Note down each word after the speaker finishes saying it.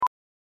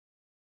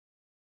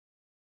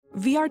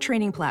VR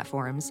training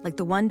platforms, like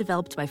the one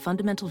developed by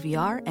Fundamental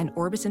VR and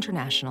Orbis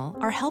International,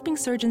 are helping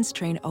surgeons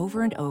train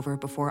over and over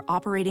before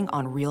operating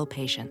on real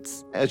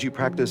patients. As you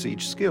practice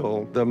each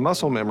skill, the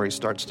muscle memory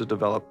starts to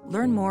develop.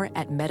 Learn more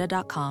at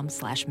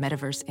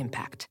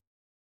meta.com/metaverseimpact.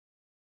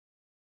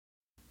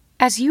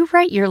 As you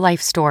write your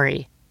life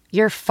story,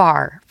 you're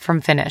far from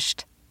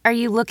finished. Are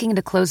you looking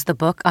to close the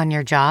book on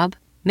your job?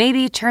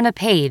 Maybe turn a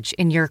page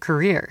in your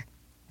career?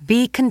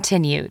 Be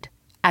continued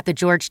at the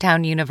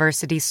Georgetown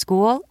University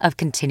School of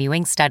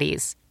Continuing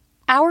Studies.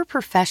 Our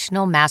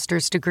professional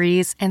master's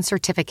degrees and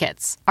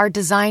certificates are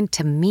designed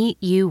to meet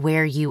you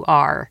where you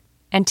are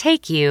and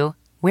take you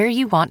where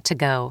you want to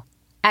go.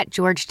 At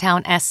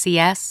Georgetown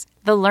SCS,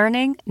 the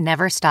learning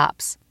never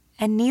stops,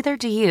 and neither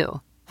do you.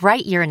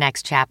 Write your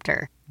next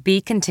chapter. Be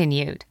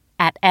continued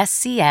at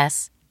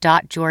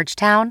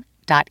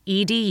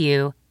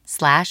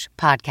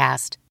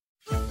scs.georgetown.edu/podcast.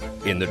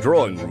 In the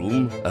drawing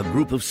room, a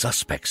group of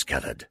suspects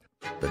gathered.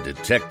 The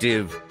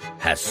detective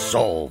has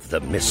solved the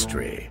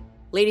mystery.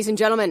 Ladies and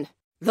gentlemen,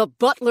 the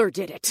butler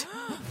did it.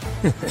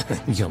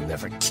 You'll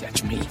never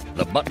catch me.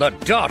 The butler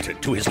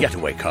darted to his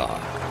getaway car.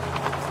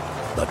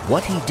 But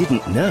what he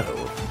didn't know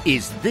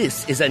is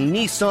this is a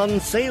Nissan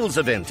sales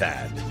event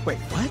ad. Wait,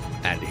 what?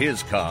 And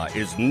his car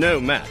is no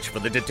match for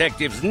the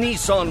detective's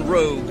Nissan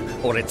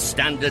Rogue or its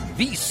standard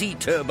VC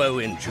turbo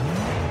engine.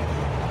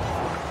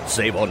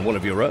 Save on one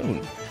of your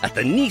own at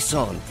the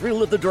Nissan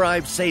Thrill of the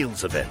Drive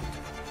sales event.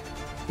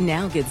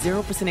 Now get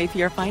 0%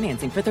 APR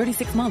financing for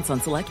 36 months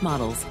on select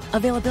models.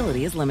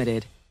 Availability is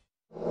limited.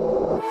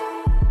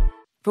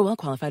 For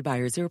well-qualified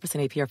buyers,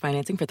 0% APR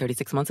financing for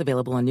 36 months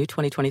available on new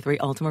 2023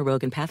 Altima,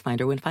 Rogue, and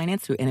Pathfinder when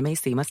financed through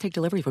NMAC. Must take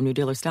delivery from new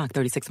dealer stock.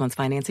 36 months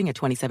financing at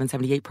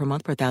 $27.78 per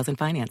month per thousand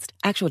financed.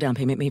 Actual down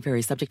payment may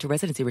vary subject to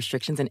residency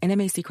restrictions and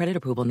NMAC credit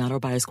approval. Not all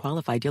buyers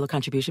qualify. Dealer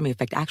contribution may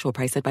affect actual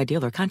price set by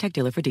dealer. Contact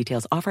dealer for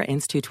details. Offer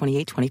ends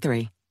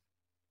 2/28/23.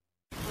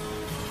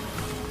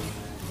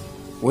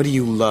 What do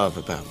you love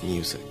about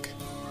music?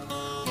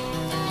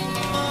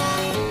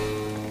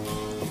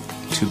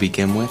 To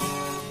begin with,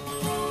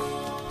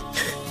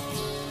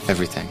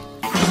 everything.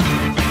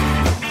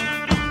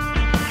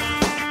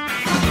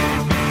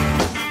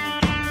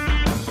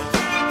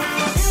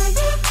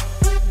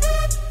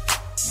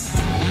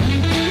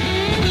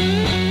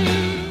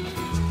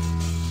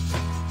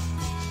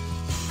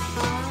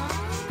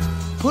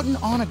 Putting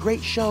on a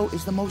great show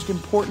is the most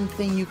important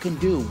thing you can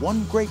do.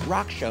 One great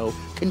rock show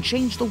can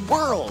change the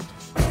world.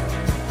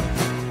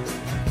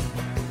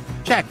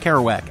 Jack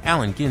Kerouac,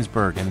 Allen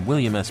Ginsberg, and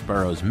William S.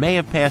 Burroughs may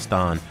have passed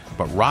on,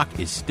 but rock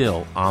is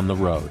still on the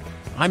road.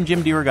 I'm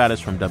Jim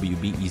DeRogatis from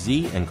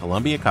WBEZ and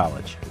Columbia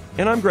College.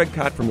 And I'm Greg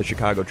Kot from the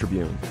Chicago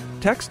Tribune.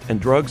 Text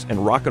and drugs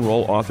and rock and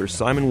roll author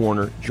Simon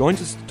Warner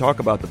joins us to talk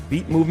about the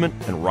beat movement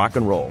and rock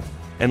and roll.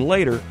 And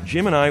later,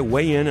 Jim and I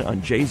weigh in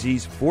on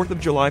Jay-Z's 4th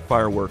of July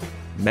firework,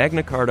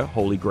 Magna Carta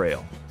Holy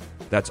Grail.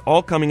 That's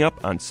all coming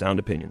up on Sound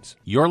Opinions.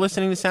 You're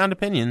listening to Sound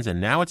Opinions,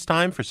 and now it's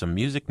time for some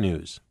music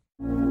news.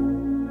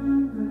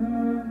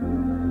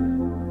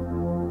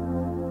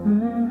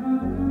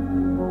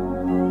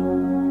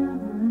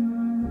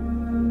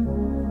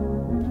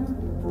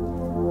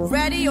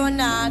 Ready or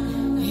not,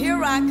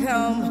 here I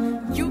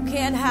come, you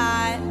can't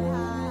hide.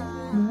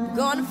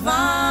 Gonna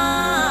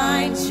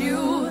find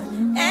you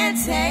and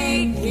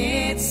take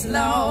it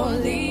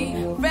slowly.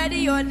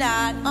 Ready or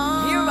not,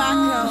 here I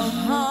come,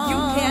 you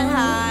can't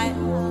hide.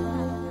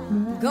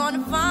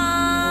 Gonna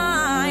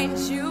find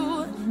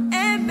you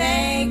and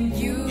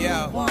make you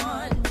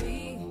want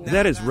me.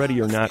 That is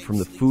Ready or Not from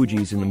the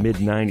Fugees in the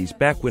mid-'90s,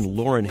 back when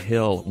Lauryn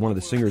Hill, one of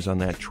the singers on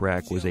that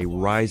track, was a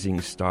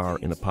rising star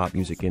in the pop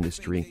music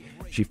industry.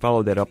 She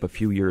followed that up a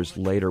few years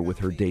later with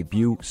her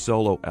debut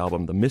solo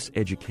album, The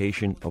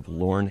Miseducation of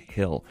Lauryn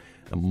Hill,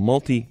 a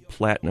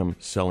multi-platinum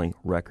selling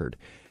record.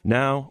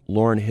 Now,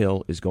 Lauryn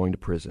Hill is going to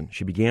prison.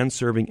 She began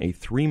serving a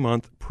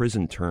 3-month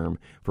prison term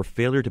for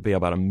failure to pay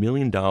about $1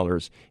 million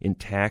in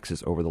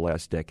taxes over the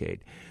last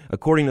decade.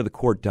 According to the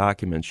court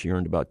documents, she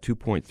earned about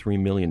 $2.3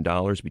 million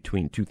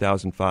between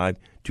 2005 and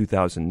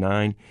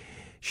 2009.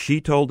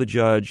 She told the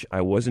judge, I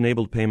wasn't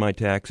able to pay my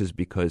taxes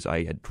because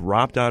I had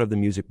dropped out of the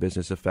music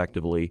business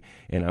effectively,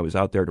 and I was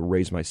out there to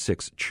raise my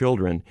 6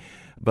 children.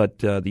 But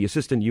the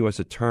assistant U.S.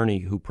 attorney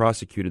who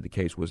prosecuted the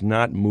case was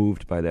not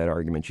moved by that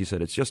argument. She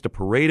said it's just a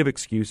parade of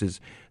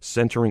excuses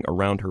centering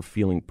around her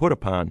feeling put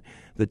upon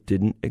that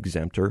didn't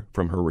exempt her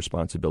from her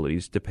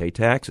responsibilities to pay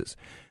taxes.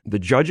 The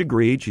judge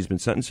agreed. She's been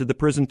sentenced to the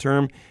prison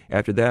term.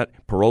 After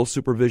that, parole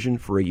supervision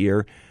for a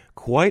year.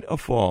 Quite a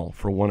fall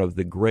for one of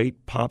the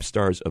great pop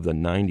stars of the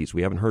 90s.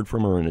 We haven't heard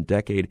from her in a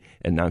decade,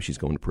 and now she's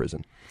going to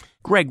prison.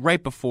 Greg,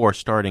 right before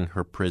starting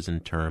her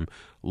prison term,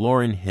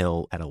 Lauryn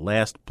Hill had a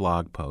last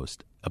blog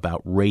post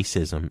about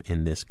racism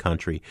in this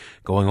country,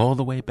 going all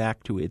the way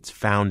back to its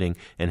founding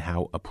and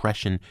how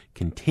oppression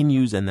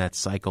continues and that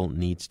cycle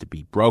needs to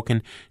be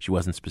broken. She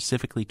wasn't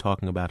specifically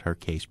talking about her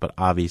case, but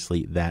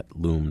obviously that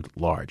loomed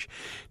large.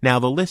 Now,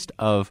 the list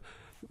of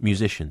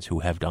musicians who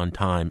have done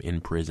time in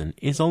prison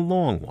is a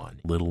long one.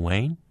 Lil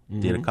Wayne,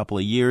 Did a couple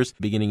of years,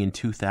 beginning in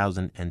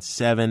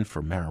 2007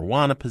 for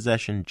marijuana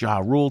possession. Ja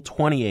Rule,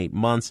 28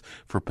 months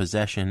for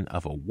possession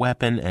of a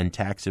weapon and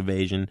tax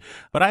evasion.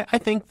 But I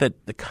think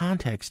that the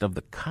context of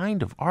the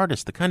kind of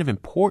artist, the kind of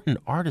important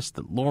artist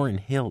that Lauryn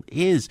Hill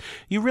is,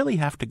 you really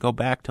have to go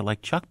back to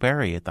like Chuck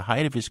Berry at the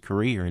height of his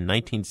career in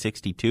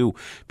 1962,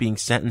 being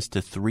sentenced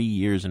to 3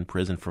 years in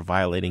prison for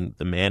violating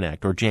the Mann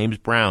Act, or James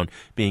Brown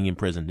being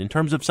imprisoned. In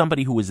terms of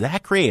somebody who was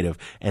that creative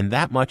and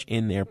that much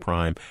in their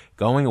prime,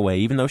 going away,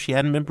 even though she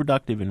hadn't been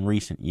productive in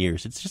recent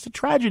years. It's just a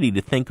tragedy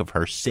to think of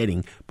her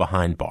sitting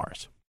behind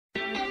bars.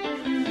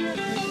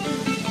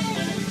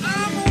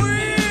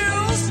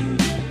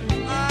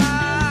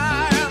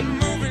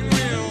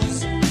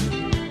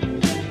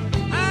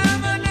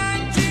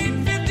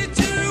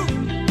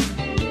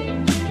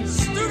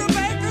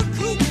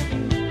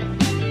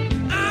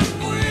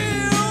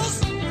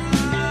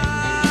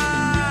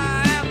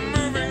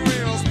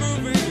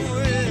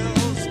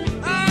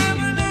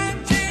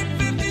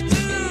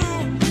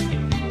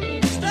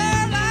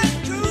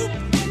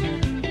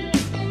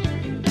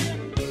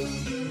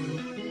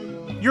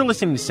 You're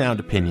listening to Sound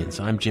Opinions.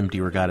 I'm Jim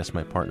DeRogatis.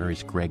 My partner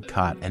is Greg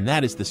Kot, and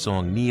that is the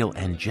song Neil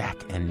and Jack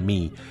and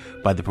Me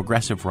by the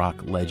progressive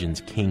rock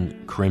legends King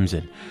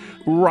Crimson.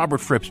 Robert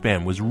Fripp's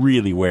band was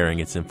really wearing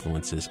its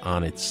influences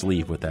on its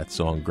sleeve with that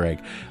song, Greg.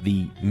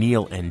 The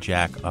Neil and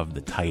Jack of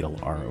the title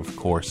are, of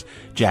course,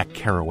 Jack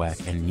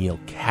Kerouac and Neal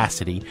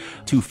Cassady,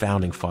 two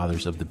founding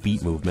fathers of the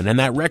Beat movement, and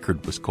that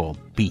record was called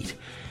Beat.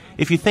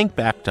 If you think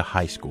back to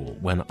high school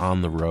when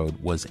On the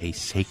Road was a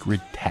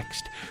sacred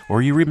text,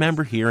 or you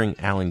remember hearing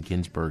Allen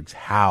Ginsberg's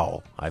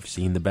Howl, I've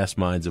seen the best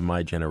minds of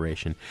my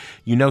generation,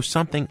 you know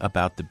something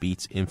about the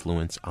Beat's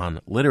influence on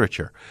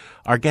literature.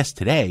 Our guest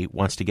today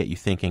wants to get you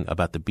thinking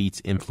about the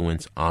Beat's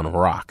influence on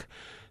rock.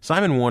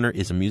 Simon Warner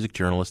is a music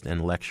journalist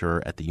and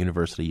lecturer at the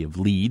University of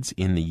Leeds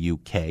in the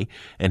UK,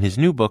 and his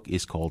new book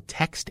is called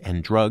Text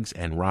and Drugs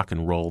and Rock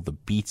and Roll, The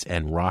Beats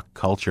and Rock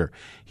Culture.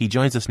 He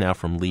joins us now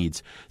from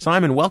Leeds.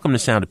 Simon, welcome to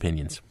Sound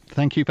Opinions.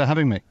 Thank you for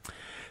having me.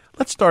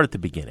 Let's start at the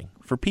beginning.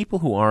 For people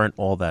who aren't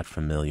all that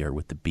familiar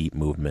with the Beat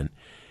movement,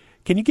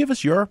 can you give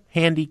us your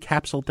handy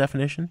capsule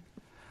definition?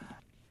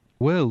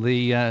 Well,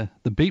 the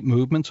Beat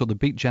movement, or the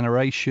Beat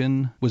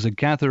generation, was a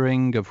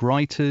gathering of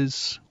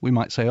writers, we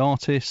might say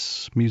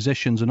artists,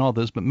 musicians and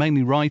others, but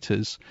mainly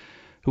writers,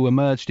 who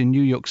emerged in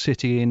New York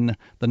City in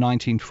the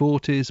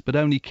 1940s, but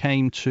only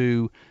came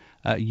to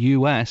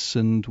US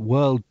and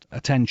world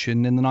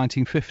attention in the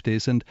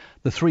 1950s. And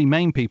the three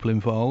main people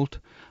involved,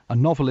 a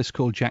novelist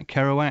called Jack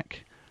Kerouac,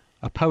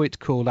 a poet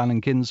called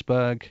Allen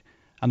Ginsberg,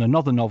 and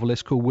another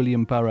novelist called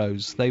William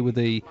Burroughs. They were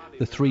the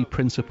three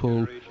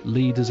principal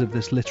leaders of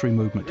this literary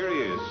movement. Here he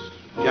is,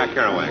 Jack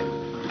Kerouac.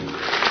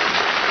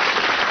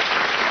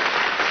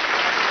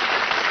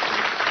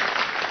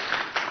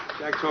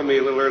 Jack told me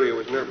a little earlier he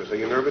was nervous. Are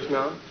you nervous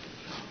now?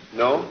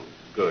 No?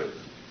 Good.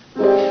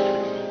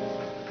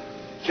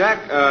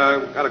 Jack,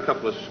 got a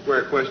couple of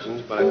square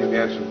questions, but I think the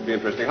answer will be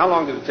interesting. How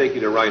long did it take you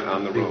to write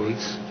On the Road? 3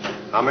 weeks.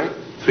 How many?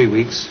 3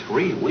 weeks.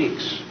 3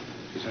 weeks?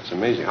 Jeez, that's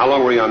amazing. How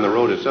long were you on the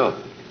road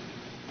itself?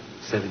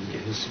 7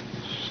 years.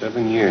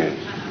 7 years.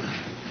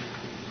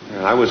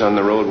 I was on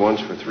the road once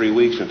for 3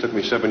 weeks, and it took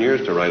me 7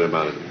 years to write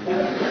about it.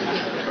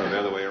 Or the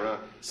other way around.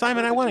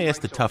 Simon, I want to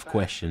ask the tough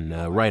question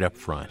right up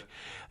front.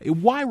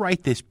 Why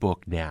write this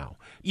book now?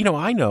 You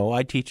know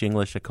I teach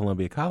English at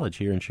Columbia College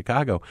here in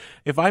Chicago.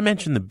 If I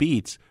mention the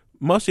Beats,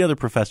 most of the other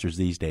professors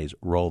these days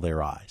roll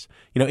their eyes.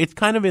 It's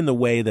kind of in the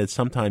way that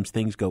sometimes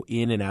things go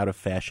in and out of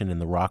fashion in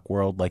the rock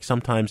world. Like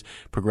sometimes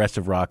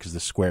progressive rock is the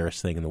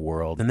squarest thing in the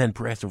world, and then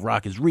progressive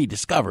rock is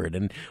rediscovered,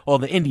 and all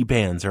the indie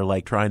bands are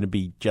like trying to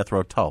be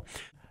Jethro Tull.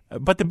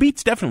 But the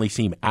Beats definitely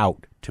seem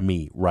out to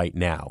me right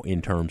now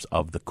in terms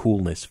of the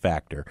coolness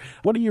factor.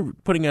 What are you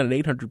putting out an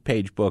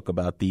 800-page book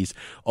about these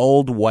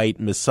old,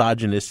 white,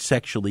 misogynist,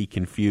 sexually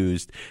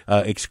confused,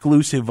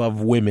 exclusive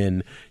of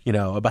women,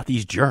 about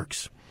these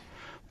jerks?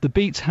 The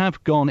Beats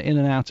have gone in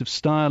and out of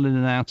style, in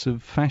and out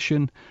of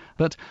fashion,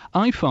 but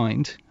I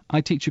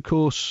teach a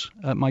course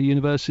at my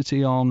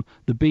university on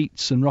the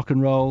Beats and rock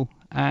and roll,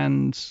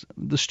 and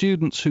the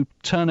students who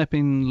turn up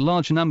in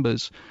large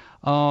numbers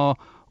are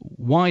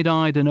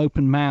wide-eyed and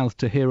open-mouthed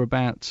to hear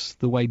about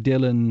the way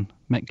Dylan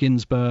met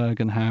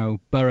Ginsberg and how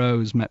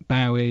Burroughs met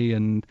Bowie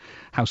and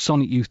how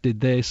Sonic Youth did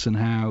this and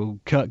how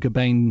Kurt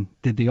Cobain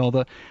did the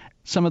other.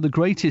 Some of the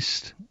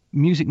greatest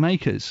music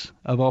makers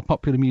of our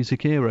popular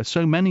music era,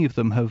 so many of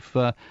them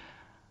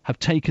have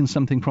taken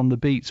something from the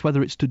Beats,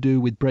 whether it's to do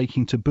with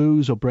breaking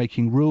taboos or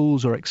breaking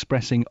rules or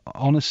expressing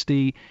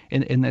honesty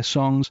in their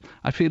songs.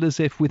 I feel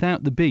as if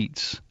without the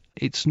Beats,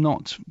 it's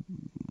not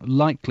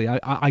likely.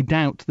 I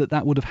doubt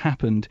that would have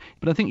happened.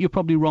 But I think you're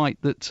probably right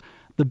that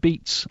the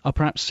Beats are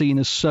perhaps seen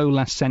as so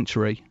last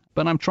century,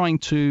 but I'm trying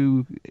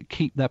to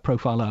keep their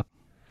profile up.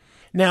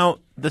 Now,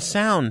 the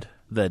sound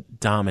that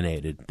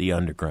dominated the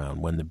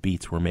underground when the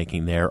Beats were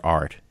making their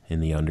art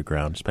in the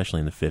underground, especially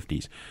in the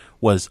 50s,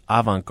 was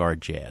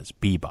avant-garde jazz,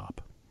 bebop,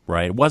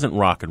 right? It wasn't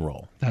rock and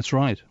roll. That's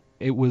right.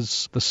 It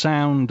was the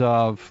sound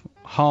of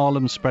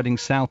Harlem spreading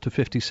south to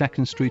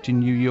 52nd Street in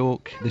New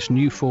York, this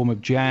new form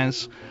of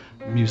jazz.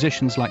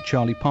 Musicians like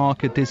Charlie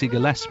Parker, Dizzy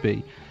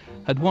Gillespie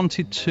had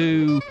wanted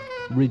to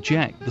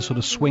reject the sort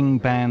of swing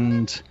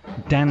band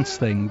dance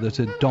thing that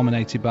had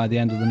dominated by the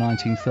end of the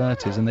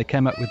 1930s, and they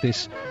came up with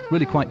this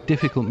really quite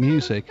difficult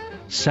music,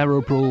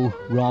 cerebral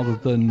rather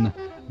than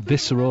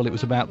visceral. It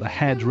was about the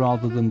head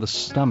rather than the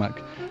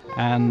stomach,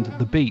 and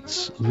the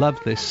Beats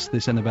loved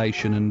this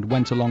innovation and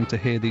went along to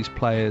hear these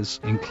players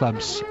in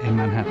clubs in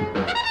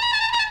Manhattan.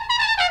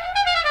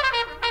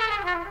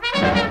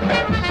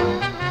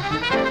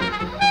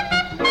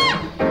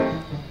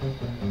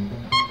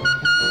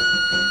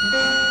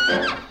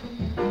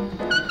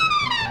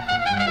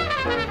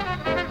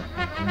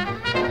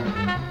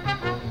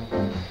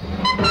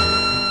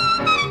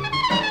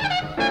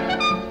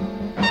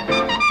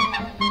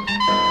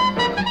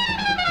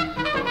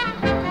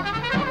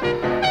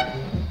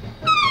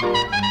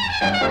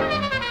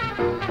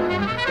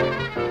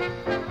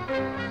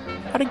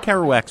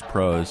 Kerouac's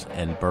prose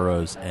and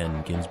Burroughs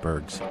and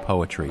Ginsberg's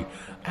poetry,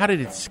 how did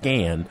it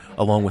scan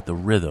along with the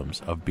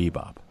rhythms of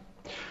bebop?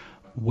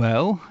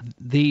 Well,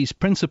 these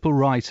principal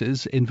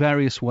writers, in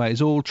various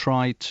ways, all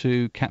tried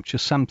to capture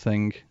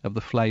something of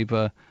the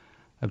flavour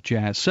of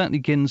jazz. Certainly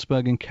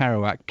Ginsberg and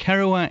Kerouac.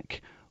 Kerouac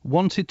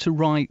wanted to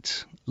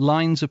write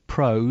lines of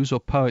prose or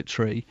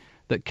poetry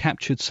that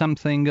captured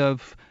something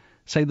of,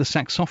 say, the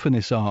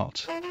saxophonist's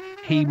art.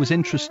 He was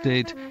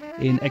interested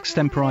in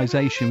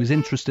extemporization, was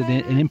interested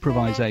in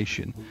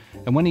improvisation.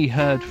 And when he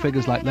heard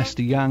figures like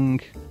Lester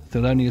Young,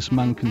 Thelonious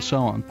Monk and so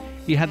on,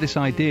 he had this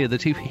idea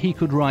that if he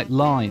could write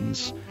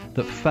lines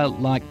that felt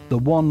like the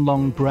one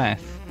long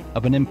breath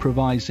of an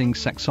improvising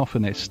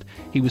saxophonist,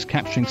 he was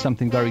capturing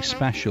something very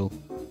special.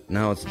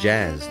 Now it's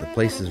jazz, the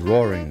place is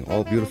roaring,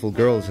 all beautiful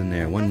girls in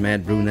there, one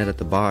mad brunette at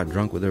the bar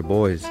drunk with her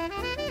boys.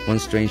 One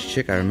strange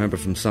chick I remember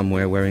from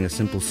somewhere wearing a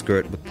simple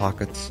skirt with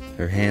pockets,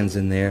 her hands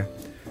in there.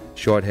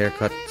 Short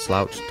haircut,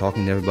 slouched,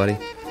 talking to everybody.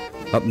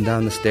 Up and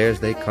down the stairs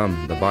they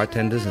come. The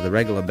bartenders are the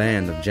regular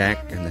band of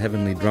Jack and the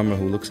heavenly drummer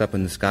who looks up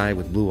in the sky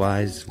with blue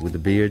eyes, with a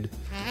beard.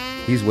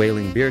 He's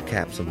wailing beer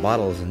caps of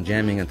bottles and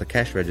jamming at the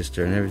cash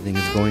register, and everything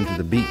is going to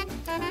the beat.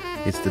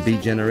 It's the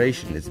beat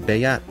generation. It's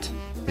Bayat.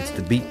 It's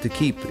the beat to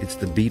keep. It's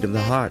the beat of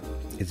the heart.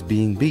 It's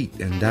being beat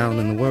and down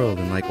in the world,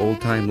 and like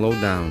old-time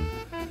lowdown.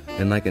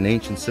 And like in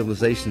ancient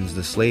civilizations,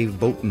 the slave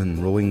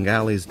boatmen rowing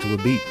galleys to a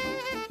beat.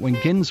 When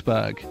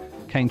Ginsberg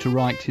came to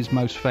write his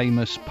most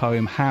famous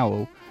poem,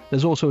 Howl,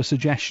 there's also a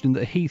suggestion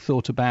that he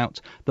thought about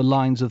the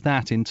lines of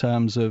that in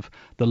terms of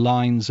the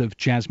lines of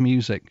jazz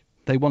music.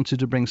 They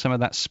wanted to bring some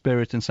of that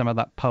spirit and some of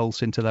that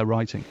pulse into their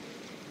writing.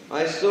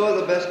 I saw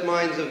the best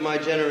minds of my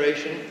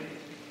generation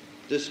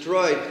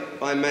destroyed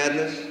by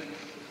madness,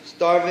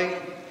 starving,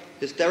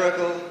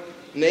 hysterical,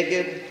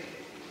 naked,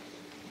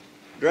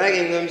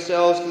 dragging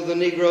themselves through the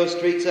Negro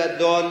streets at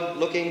dawn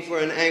looking for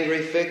an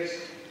angry fix.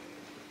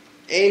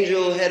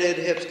 Angel-headed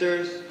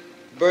hipsters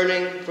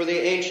burning for the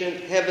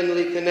ancient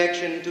heavenly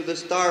connection to the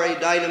starry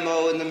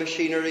dynamo in the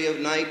machinery of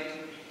night,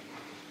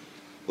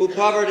 who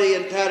poverty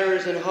and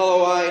tatters and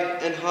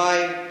hollow-eyed and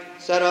high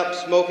sat up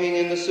smoking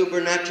in the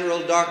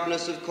supernatural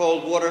darkness of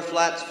cold water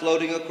flats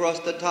floating across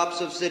the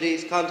tops of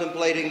cities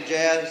contemplating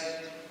jazz,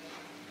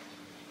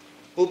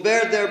 who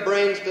bared their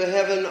brains to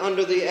heaven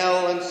under the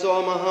L and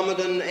saw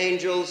Mohammedan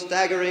angels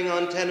staggering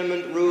on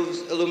tenement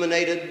roofs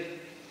illuminated,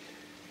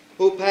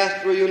 who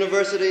passed through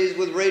universities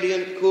with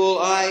radiant, cool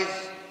eyes,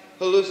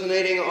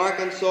 hallucinating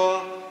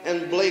Arkansas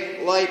and Blake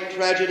Light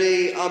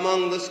tragedy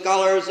among the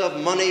scholars of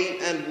money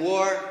and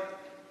war.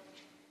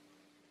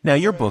 Now,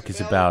 your book is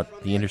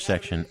about the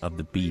intersection of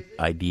the beat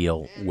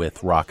ideal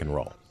with rock and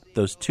roll.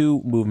 Those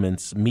two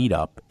movements meet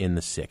up in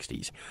the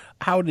 60s.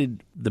 How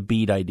did the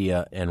beat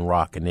idea and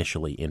rock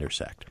initially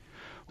intersect?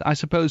 I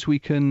suppose we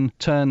can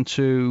turn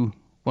to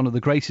one of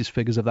the greatest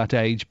figures of that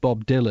age,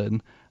 Bob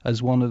Dylan,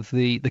 as one of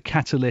the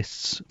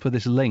catalysts for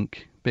this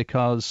link,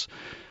 because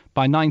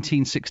by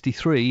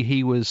 1963,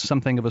 he was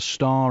something of a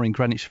star in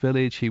Greenwich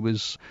Village. He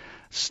was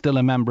still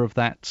a member of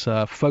that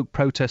folk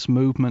protest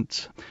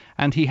movement.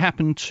 And he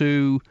happened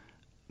to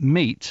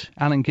meet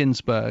Allen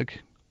Ginsberg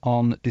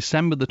on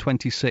December the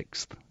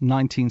 26th,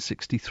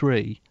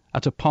 1963,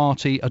 at a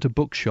party at a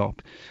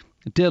bookshop.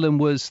 Dylan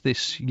was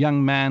this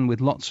young man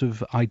with lots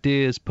of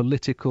ideas,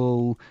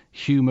 political,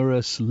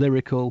 humorous,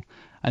 lyrical,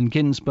 and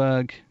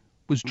Ginsberg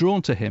was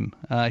drawn to him.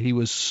 He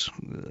was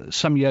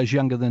some years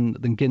younger than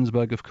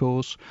Ginsberg, of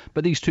course,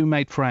 but these two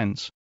made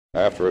friends.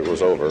 After it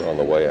was over, on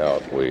the way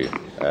out, we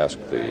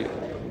asked the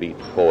beat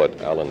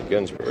poet Allen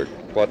Ginsberg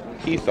what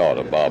he thought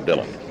of Bob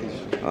Dylan.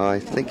 I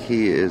think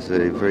he is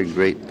a very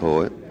great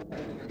poet.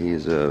 He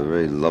is a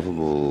very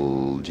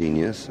lovable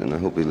genius, and I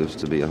hope he lives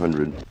to be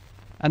 100.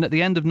 And at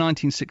the end of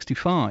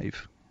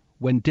 1965,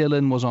 when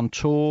Dylan was on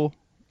tour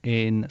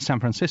in San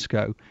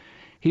Francisco,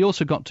 he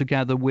also got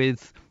together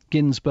with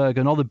Ginsberg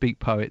and other beat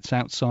poets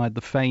outside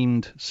the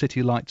famed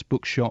City Lights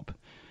bookshop.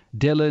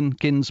 Dylan,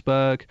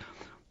 Ginsberg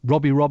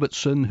Robbie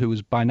Robertson, who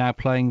was by now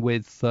playing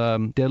with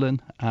Dylan,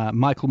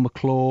 Michael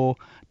McClure,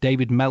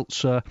 David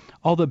Meltzer,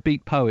 other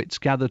beat poets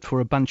gathered for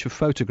a bunch of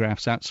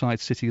photographs outside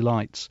City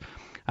Lights.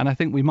 And I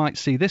think we might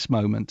see this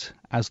moment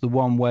as the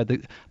one where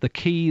the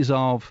keys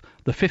of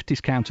the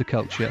 50s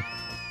counterculture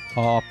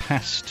are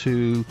passed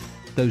to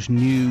those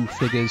new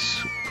figures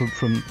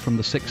from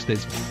the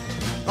 60s.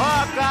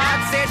 Oh,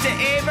 God said to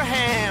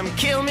Abraham,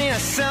 kill me a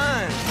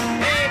son.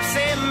 Abe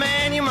said,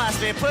 man, you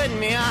must be putting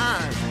me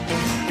on.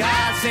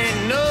 God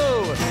said,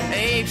 no.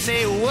 Abe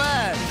said,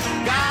 what?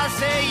 God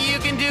said, you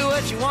can do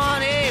what you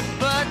want, Abe,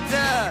 but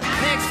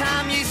next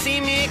time you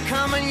see me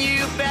coming,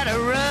 you better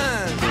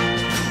run.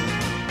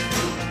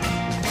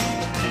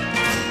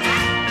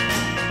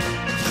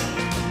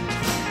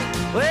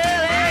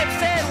 Well, Abe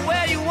said,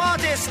 where you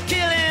want this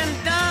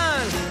killing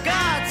done?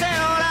 God said,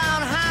 on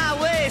down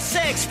Highway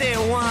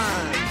 61.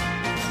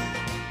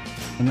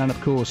 And then,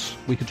 of course,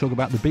 we could talk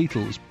about the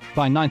Beatles.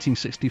 By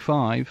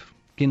 1965,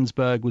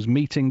 Ginsberg was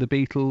meeting the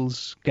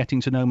Beatles,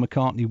 getting to know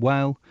McCartney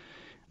well.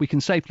 We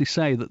can safely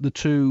say that the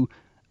two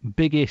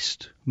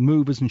biggest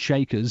movers and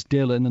shakers,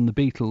 Dylan and the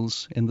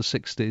Beatles in the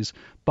 60s,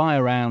 by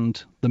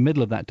around the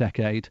middle of that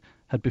decade,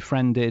 had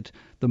befriended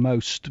the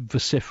most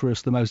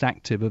vociferous, the most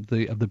active of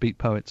the beat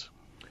poets.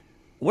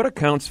 What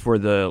accounts for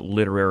the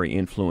literary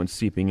influence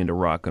seeping into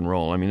rock and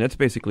roll? I mean, that's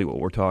basically what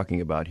we're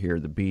talking about here,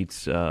 the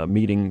Beats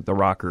meeting the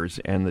rockers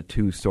and the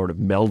two sort of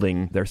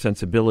melding their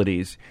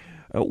sensibilities.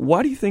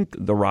 Why do you think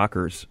the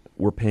rockers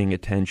were paying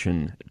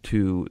attention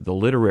to the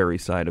literary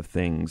side of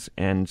things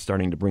and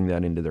starting to bring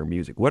that into their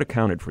music? What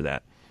accounted for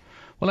that?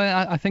 Well,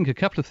 I think a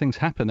couple of things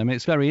happened. I mean,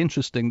 it's very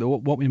interesting that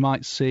what we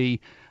might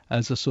see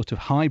as a sort of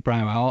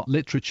highbrow art,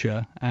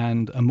 literature,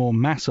 and a more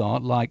mass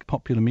art like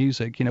popular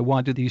music,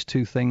 why do these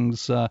two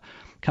things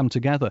come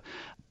together?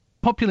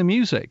 Popular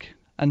music,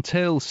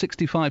 until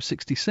 65,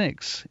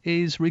 66,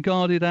 is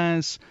regarded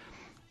as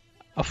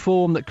a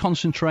form that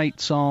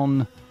concentrates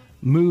on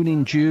Moon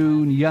in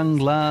June, young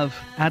love,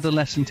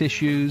 adolescent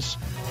issues.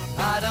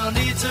 I don't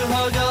need to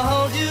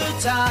hold you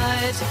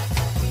tight.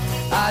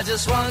 I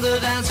just want to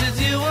dance with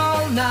you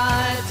all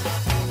night.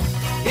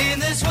 In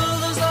this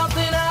world there's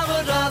nothing I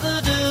would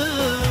rather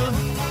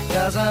do,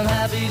 'cause I'm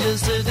happy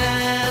just to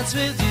dance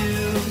with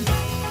you.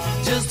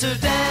 Just to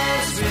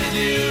dance with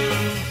you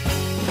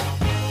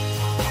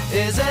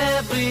is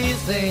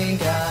everything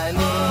I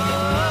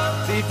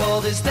need.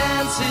 Before this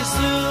dance is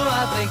through,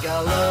 I think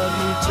I'll love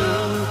you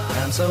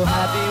too. I'm so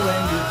happy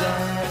when you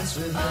dance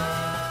with me.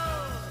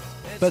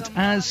 But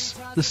as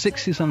the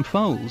 60s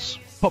unfolds,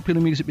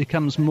 popular music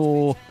becomes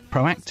more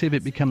proactive,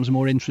 it becomes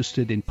more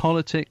interested in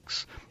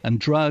politics and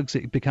drugs,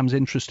 it becomes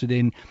interested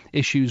in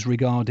issues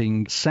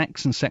regarding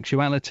sex and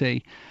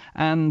sexuality,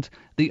 and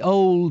the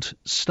old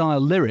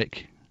style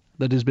lyric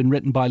that has been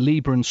written by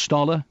Lieber and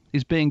Stoller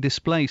is being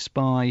displaced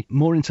by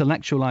more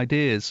intellectual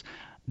ideas.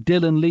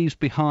 Dylan leaves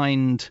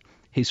behind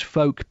his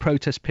folk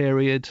protest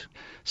period,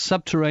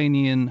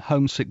 subterranean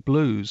homesick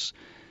blues.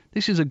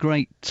 This is a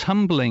great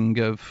tumbling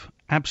of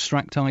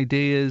abstract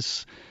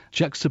ideas,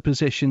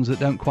 juxtapositions that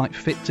don't quite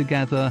fit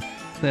together.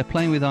 They're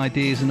playing with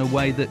ideas in a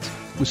way that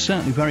was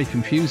certainly very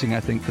confusing, I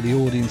think, for the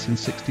audience in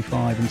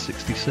 65 and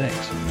 66.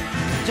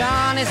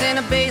 John is in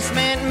the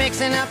basement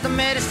mixing up the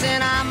medicine.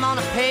 I'm on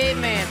the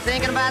pavement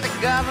thinking about the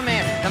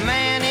government. The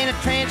man in a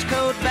trench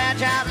coat,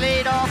 badge out,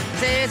 laid off,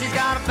 says he's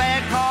got a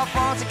bad cough,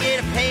 wants to get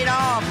it paid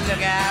off.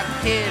 Look out,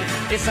 kid,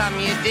 it's something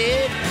you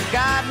did.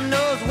 God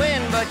knows when,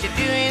 but you're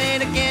doing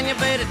it again. You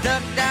better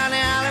duck down the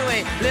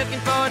alleyway looking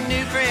for a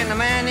new friend. The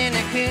man in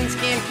a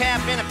coonskin cap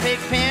and a pig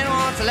pen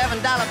wants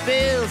 $11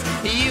 bills.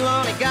 You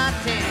only got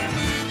 10.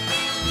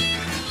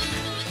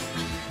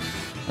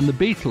 And the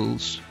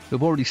Beatles,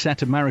 who've already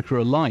set America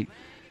alight,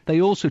 they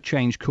also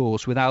change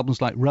course with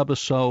albums like Rubber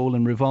Soul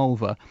and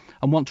Revolver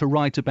and want to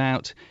write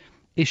about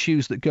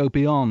issues that go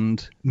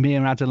beyond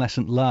mere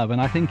adolescent love. And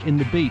I think in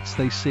the Beats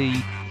they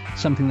see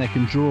something they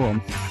can draw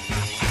on.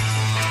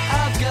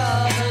 I've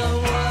got a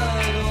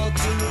word or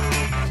two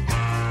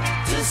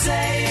to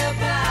say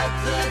about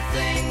the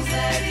things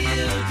that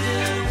you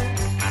do.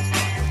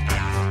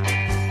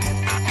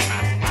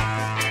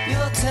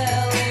 You're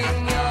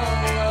telling all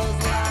those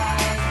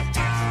lies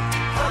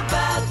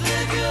about the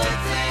good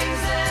things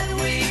that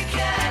we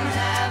can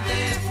have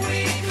if we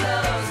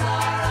close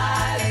our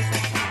eyes.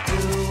 Do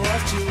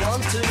what you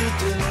want to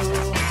do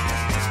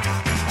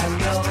and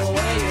go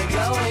where you're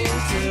going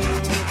to.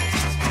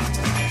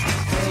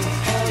 Think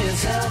for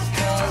yourself,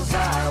 'cause I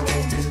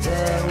will be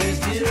there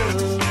with you.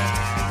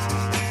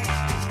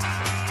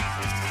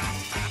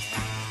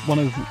 One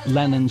of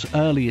Lennon's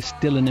earliest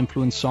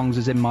Dylan-influenced songs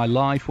is In My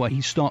Life, where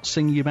he starts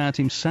singing about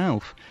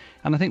himself.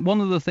 And I think one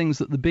of the things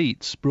that the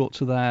Beats brought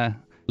to their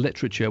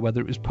literature,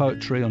 whether it was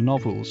poetry or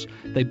novels,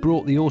 they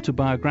brought the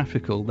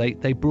autobiographical,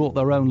 they brought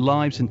their own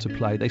lives into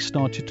play. They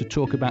started to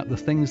talk about the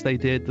things they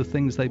did, the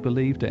things they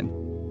believed in.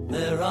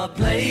 There are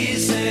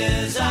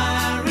places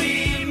I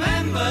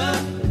remember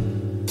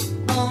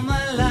all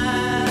my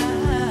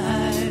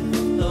life,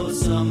 though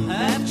some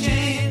have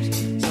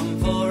changed, some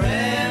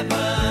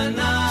forever,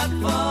 not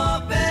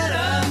for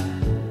better.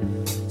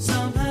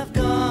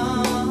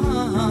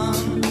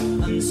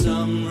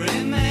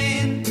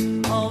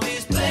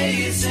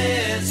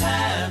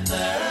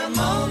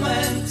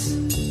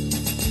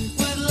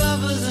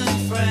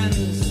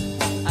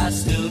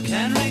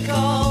 can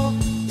recall.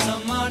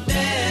 Some are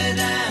dead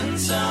and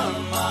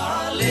some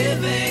are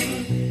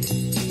living.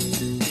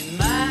 In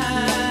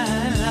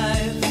my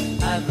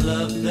life, I've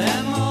loved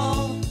them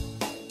all.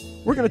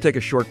 We're going to take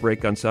a short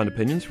break on Sound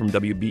Opinions from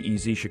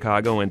WBEZ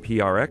Chicago and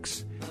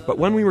PRX, but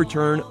when we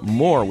return,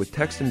 more with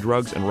text and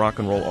drugs and rock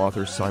and roll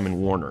author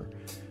Simon Warner.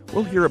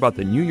 We'll hear about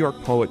the New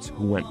York poets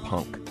who went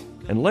punk.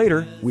 And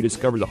later, we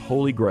discover the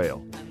Holy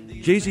Grail.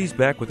 Jay-Z's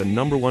back with a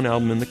 #1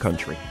 album in the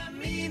country.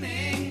 When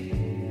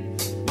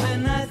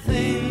I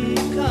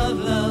think of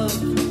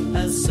love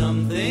as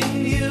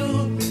something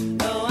new,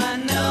 though I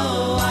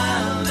know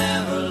I'll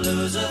never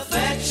lose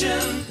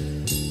affection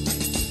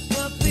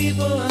for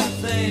people and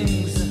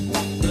things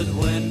that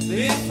went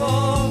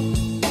before.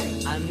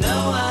 I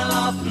know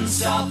I'll often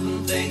stop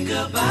and think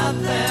about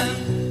them.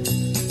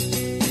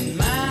 In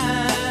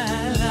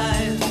my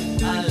life,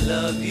 I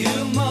love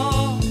you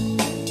more.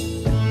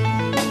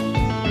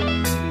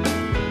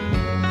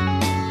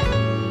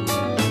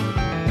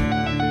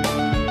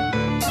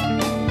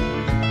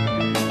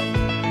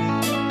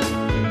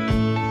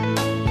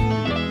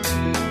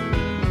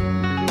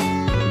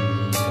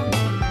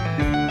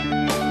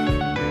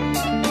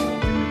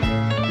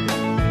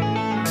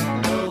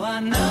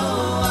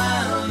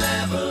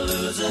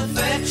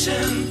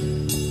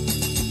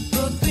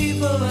 For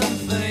people and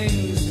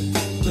things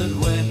that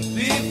went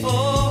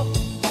before.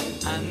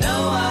 I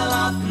know I'll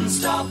often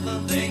stop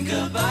and think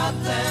about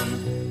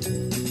them.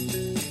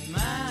 In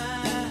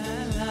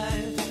my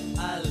life,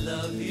 I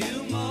love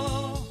you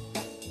more.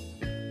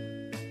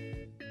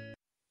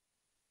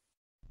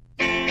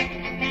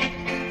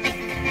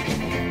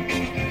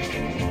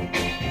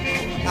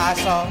 I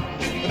saw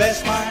the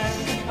best minds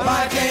of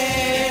my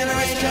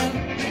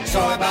generation.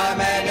 Destroyed by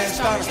madness,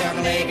 starved,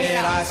 never naked.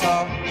 I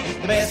saw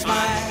the best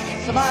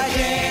minds of my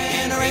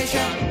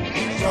generation.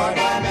 Destroyed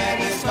by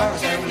madness,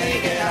 starved, never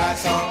naked. I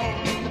saw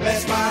the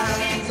best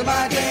minds of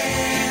my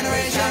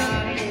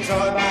generation.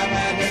 Destroyed by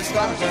madness,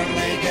 starved, never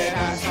naked.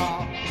 I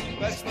saw the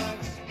best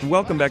minds.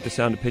 Welcome back to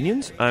Sound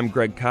Opinions. I'm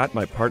Greg Kot.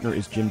 My partner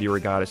is Jim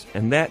DeRogatis,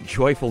 and that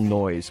joyful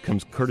noise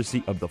comes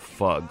courtesy of the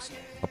Fugs,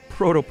 a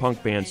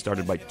proto-punk band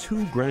started by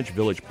two Greenwich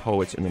Village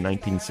poets in the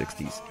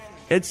 1960s,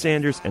 Ed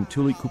Sanders and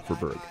Tuli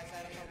Kupferberg.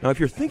 Now, if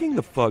you're thinking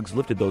the Fugs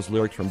lifted those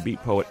lyrics from beat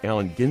poet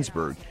Allen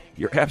Ginsberg,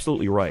 you're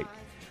absolutely right.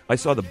 I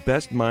saw the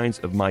best minds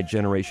of my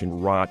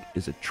generation rot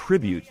is a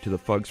tribute to the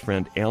Fugs'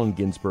 friend Allen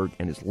Ginsberg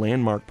and his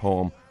landmark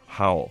poem,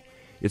 Howl.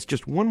 It's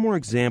just one more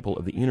example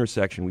of the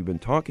intersection we've been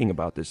talking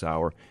about this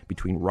hour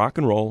between rock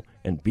and roll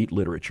and beat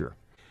literature.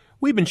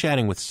 We've been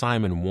chatting with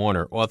Simon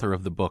Warner, author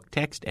of the book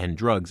Text and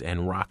Drugs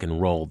and Rock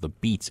and Roll, The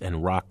Beats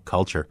and Rock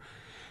Culture.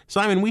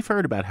 Simon, we've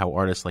heard about how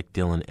artists like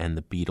Dylan and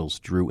the Beatles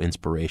drew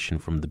inspiration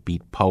from the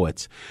beat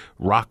poets.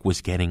 Rock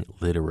was getting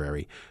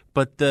literary.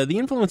 But the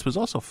influence was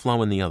also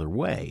flowing the other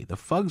way. The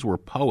Fugs were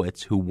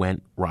poets who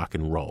went rock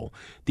and roll.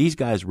 These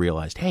guys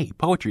realized, hey,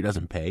 poetry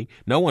doesn't pay.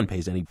 No one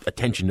pays any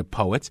attention to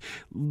poets.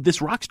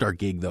 This rock star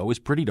gig, though, is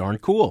pretty darn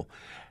cool.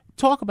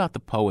 Talk about the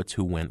poets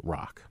who went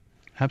rock.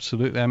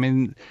 Absolutely. I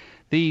mean,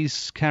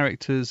 these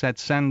characters, Ed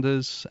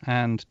Sanders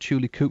and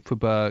Tuli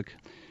Kupferberg,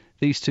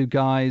 these two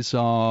guys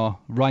are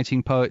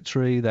writing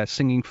poetry, they're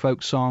singing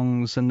folk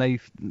songs, and they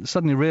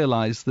suddenly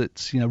realize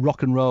that,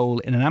 rock and roll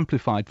in an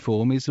amplified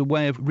form is a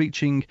way of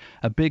reaching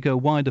a bigger,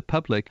 wider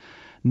public.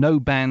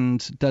 No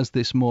band does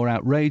this more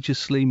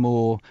outrageously,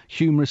 more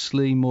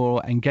humorously,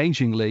 more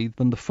engagingly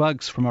than the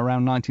Fugs from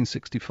around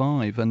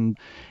 1965. And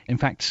in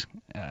fact,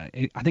 I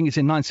think it's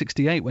in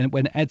 1968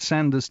 when Ed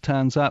Sanders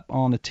turns up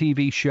on a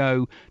TV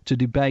show to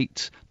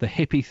debate the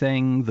hippie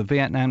thing, the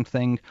Vietnam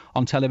thing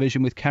on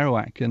television with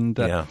Kerouac. And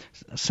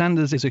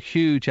Sanders is a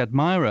huge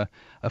admirer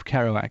of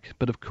Kerouac.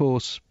 But of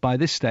course, by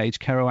this stage,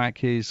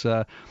 Kerouac is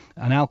an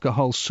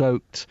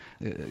alcohol-soaked,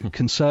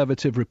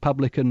 conservative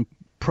Republican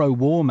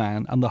pro-war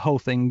man, and the whole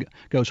thing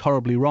goes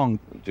horribly wrong.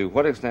 To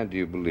what extent do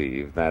you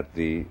believe that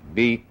the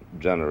Beat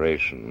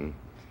generation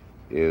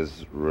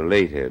is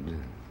related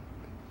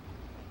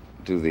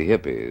to the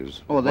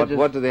hippies?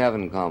 What do they have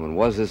in common?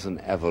 Was this an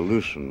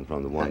evolution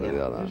from the one to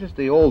the other? They're just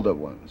the older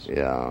ones.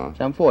 Yeah.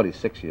 So I'm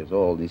 46 years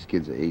old. These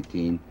kids are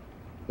 18.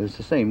 It's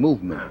the same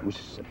movement, which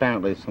is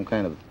apparently some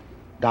kind of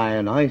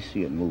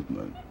Dionysian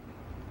movement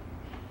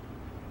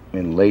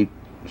in late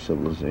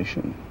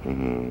civilization.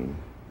 Mm-hmm.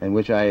 And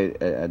which I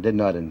did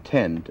not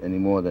intend any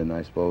more than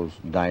I suppose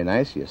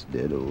Dionysius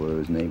did, or whatever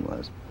his name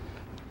was.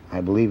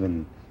 I believe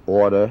in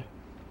order,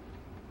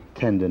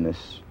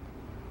 tenderness,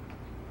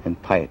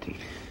 and piety.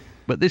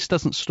 But this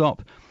doesn't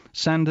stop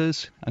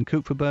Sanders and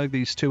Kupferberg,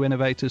 these two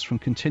innovators, from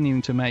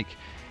continuing to make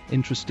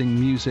interesting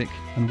music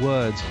and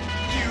words.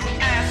 You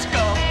ask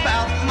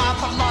about my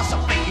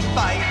philosophy,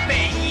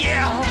 baby,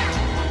 yeah.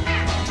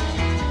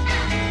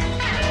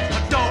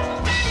 A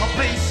dope, a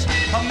bass,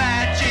 a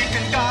magic,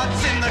 and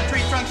gods in the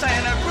tree trunks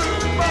and a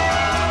groove, baby.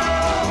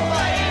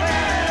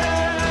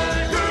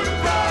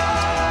 Groove,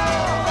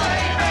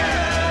 baby.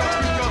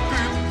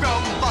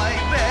 Groove,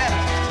 baby.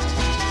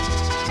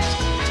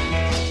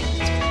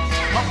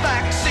 A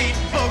backseat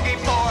boogie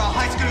for a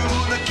high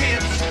school of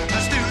kids.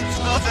 The students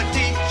love to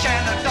teach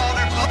and a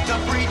daughter of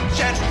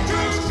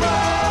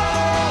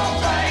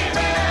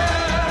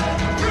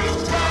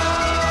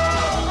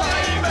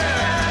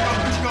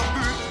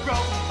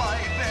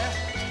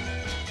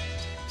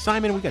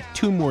Simon, we got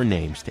two more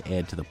names to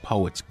add to the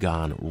Poets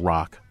Gone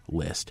rock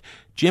list.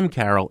 Jim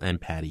Carroll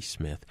and Patti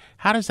Smith.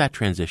 How does that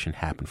transition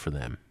happen for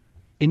them?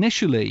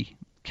 Initially,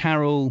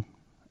 Carroll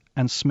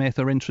and Smith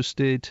are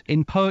interested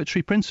in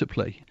poetry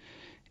principally.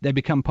 They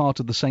become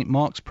part of the St.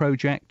 Mark's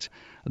Project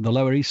at the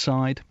Lower East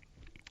Side.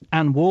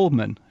 Anne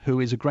Waldman, who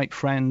is a great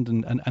friend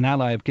and an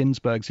ally of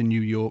Ginsberg's in New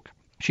York,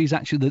 she's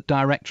actually the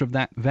director of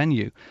that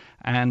venue,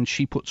 and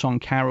she puts on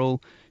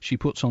Carroll, she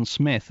puts on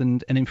Smith,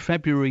 and in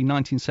February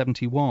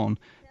 1971,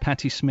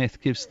 Patti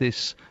Smith gives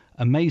this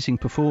amazing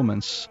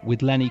performance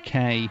with Lenny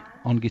Kaye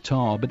on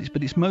guitar, but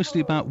it's mostly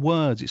about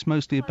words, it's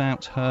mostly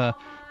about her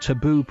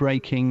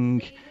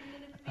taboo-breaking,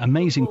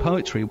 amazing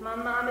poetry. My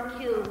mama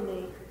killed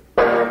me.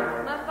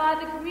 My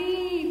father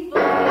grieved for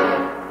me.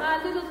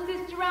 My little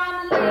sister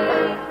on the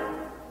lake.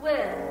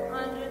 Well,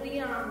 under the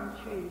almond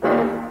tree.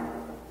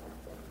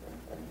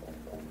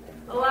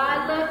 Oh,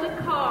 I loved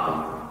a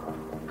car.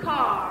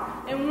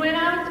 And when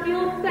I was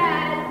feeling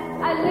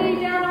sad, I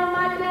lay down on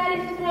my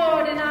daddy's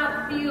floor and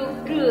I feel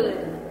good.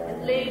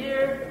 And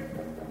later,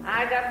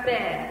 I got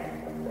bad.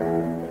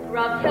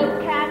 Robbed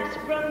hubcaps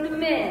from the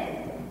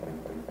men.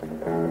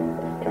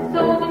 And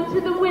sold them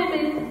to the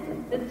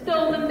women that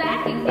stole them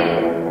back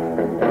again.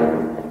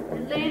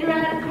 And later I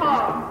had a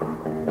car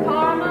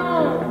of my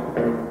own,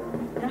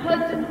 and a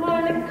Hudson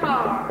Hornet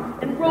car,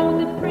 and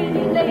rode the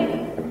pretty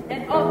ladies,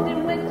 and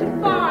often went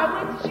too far.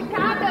 I went to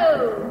Chicago,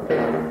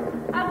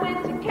 I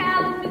went to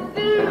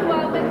Kalamazoo,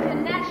 I went to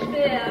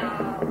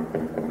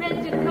Nashville,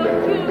 rented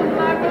Cotume,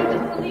 I rode to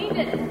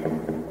Salinas,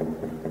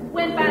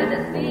 went by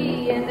the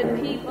sea, and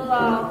the people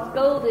all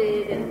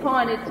scolded and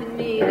pointed to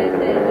me. They said,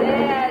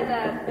 there's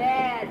a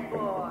bad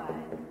boy.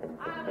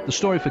 The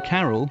story for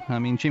Carroll, I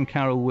mean, Jim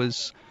Carroll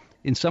was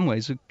in some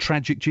ways a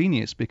tragic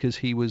genius because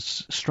he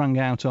was strung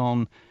out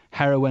on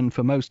heroin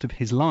for most of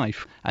his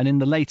life, and in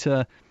the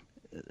later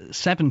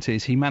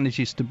 70s he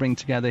manages to bring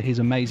together his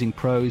amazing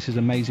prose, his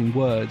amazing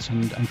words,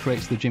 and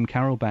creates the Jim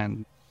Carroll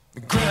Band.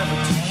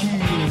 Gravity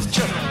heals,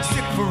 just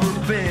sick for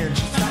revenge,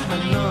 like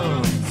my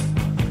lungs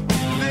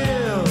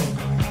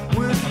filled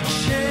with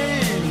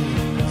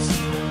chains.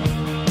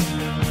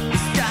 The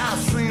sky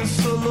seems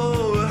so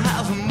low, it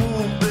hasn't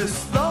moved this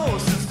slow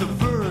since the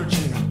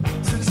Virgin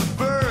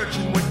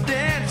were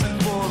dancing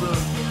for the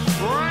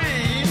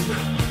rain.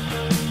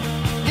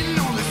 You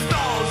know the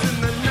stars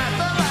in the night,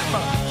 they're like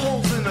the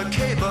holes in a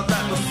cable,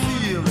 like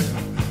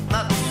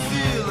the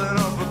ceiling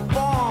of a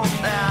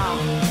bomb-down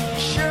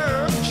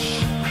church.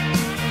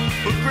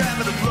 But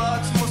gravity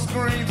floods for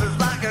screams, it's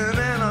like an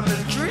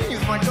enemy's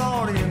dreams. My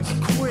guardians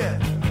quit,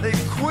 they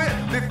quit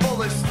before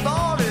they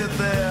started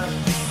their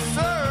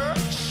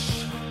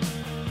search.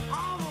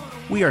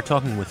 We are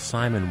talking with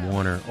Simon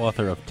Warner,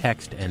 author of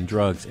Text and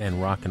Drugs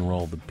and Rock and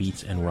Roll, the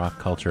Beats and Rock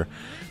Culture.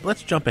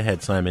 Let's jump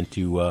ahead, Simon,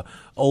 to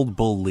Old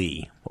Bull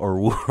Lee or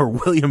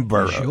William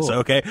Burroughs, sure.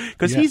 Okay?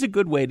 Because he's a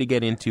good way to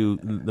get into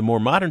the more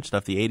modern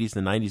stuff, the 80s,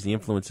 the 90s, the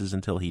influences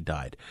until he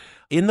died.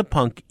 In the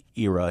punk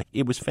era,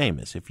 it was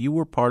famous. If you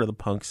were part of the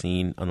punk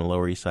scene on the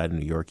Lower East Side of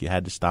New York, you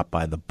had to stop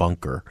by the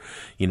Bunker,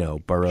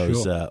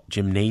 Burroughs'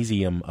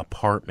 gymnasium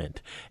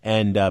apartment,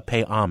 and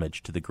pay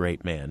homage to the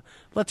great man.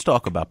 Let's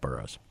talk about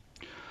Burroughs.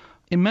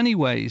 In many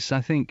ways, I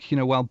think,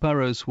 while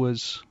Burroughs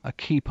was a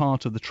key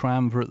part of the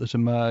triumvirate that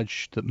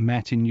emerged, that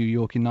met in New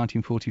York in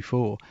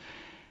 1944,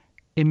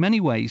 in many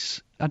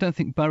ways, I don't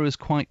think Burroughs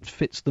quite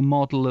fits the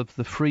model of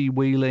the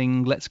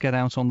freewheeling, let's get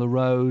out on the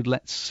road,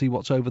 let's see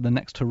what's over the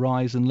next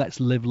horizon,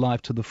 let's live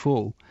life to the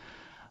full.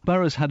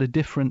 Burroughs had a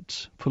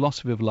different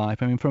philosophy of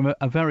life. I mean, from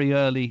a very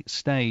early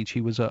stage,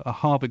 he was a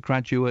Harvard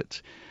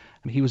graduate.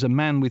 He was a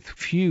man with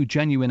few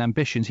genuine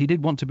ambitions. He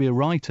did want to be a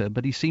writer,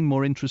 but he seemed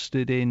more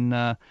interested in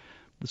the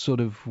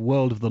sort of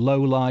world of the low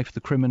life, the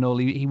criminal.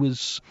 He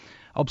was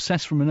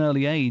obsessed from an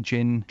early age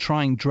in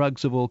trying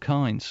drugs of all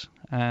kinds,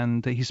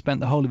 and he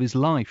spent the whole of his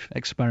life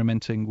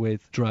experimenting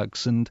with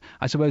drugs. And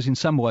I suppose in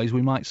some ways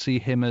we might see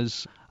him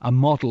as a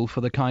model for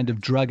the kind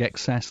of drug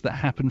excess that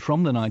happened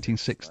from the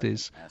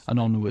 1960s and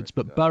onwards.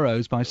 But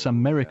Burroughs, by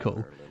some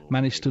miracle,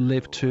 managed to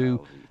live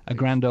to a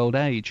grand old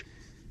age.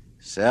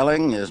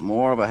 Selling is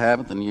more of a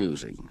habit than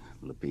using,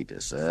 Lupita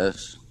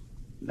says.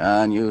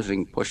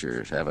 Non-using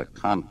pushers have a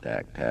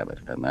contact habit,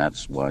 and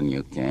that's one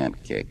you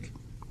can't kick.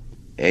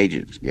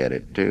 Agents get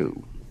it,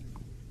 too.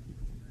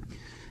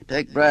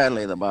 Take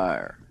Bradley the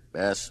buyer,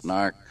 best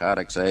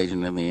narcotics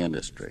agent in the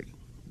industry.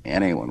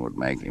 Anyone would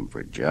make him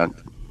for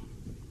junk.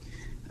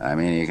 I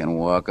mean, you can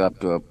walk up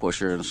to a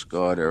pusher and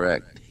score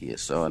direct. He is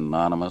so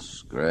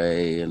anonymous,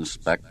 gray, and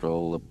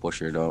spectral, the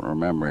pusher don't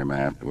remember him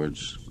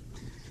afterwards.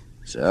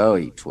 So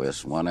he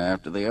twists one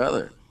after the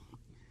other.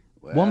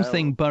 One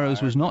thing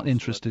Burroughs was not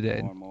interested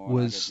in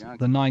was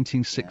the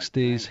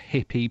 1960s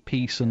hippie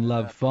peace and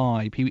love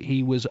vibe.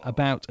 He was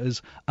about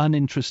as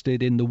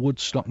uninterested in the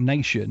Woodstock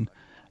Nation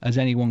as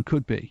anyone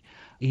could be.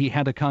 He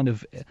had a kind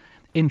of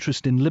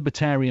interest in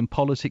libertarian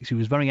politics. He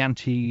was very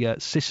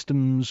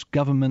anti-systems,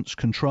 governments,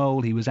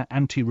 control. He was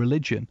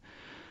anti-religion.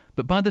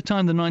 But by the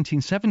time the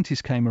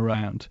 1970s came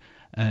around,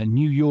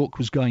 New York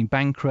was going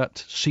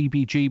bankrupt,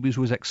 CBGBs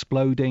was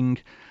exploding,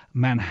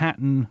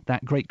 Manhattan,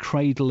 that great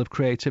cradle of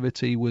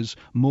creativity, was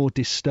more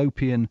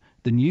dystopian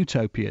than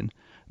utopian.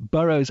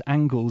 Burroughs'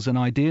 angles and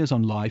ideas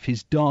on life,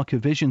 his darker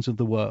visions of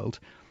the world,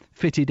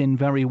 fitted in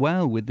very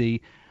well with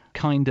the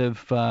kind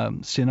of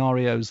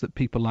scenarios that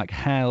people like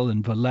Hell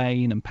and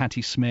Verlaine and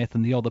Patti Smith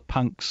and the other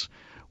punks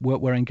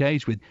were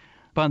engaged with.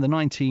 By the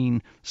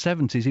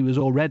 1970s, he was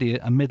already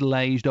a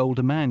middle-aged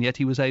older man, yet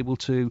he was able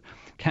to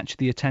catch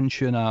the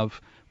attention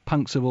of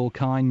punks of all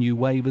kind, new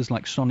wavers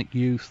like Sonic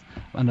Youth,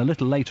 and a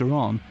little later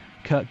on,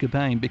 Kurt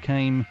Cobain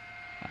became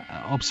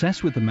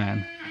obsessed with the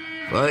man.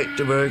 Fight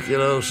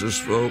tuberculosis,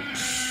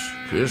 folks.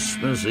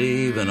 Christmas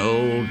Eve, an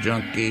old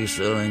junkie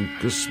selling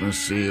Christmas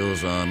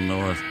seals on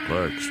North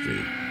Park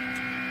Street.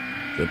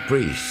 The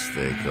priest,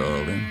 they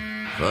called him.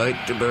 Fight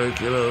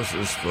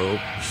tuberculosis,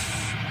 folks.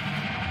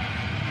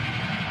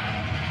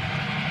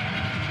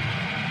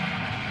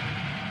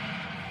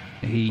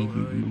 He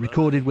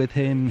recorded with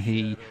him,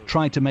 he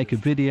tried to make a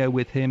video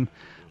with him.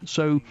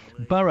 So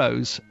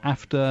Burroughs,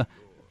 after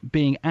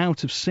being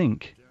out of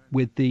sync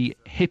with the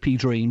hippie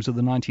dreams of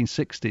the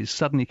 1960s,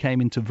 suddenly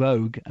came into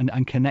vogue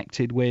and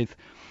connected with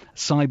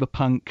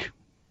cyberpunk,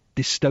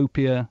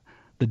 dystopia,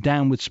 the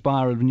downward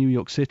spiral of New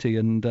York City,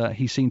 and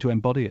he seemed to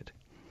embody it.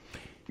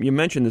 You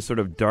mentioned this sort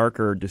of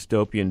darker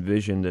dystopian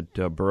vision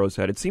that Burroughs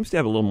had. It seems to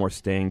have a little more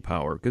staying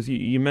power, because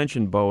you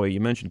mentioned Bowie, you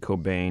mentioned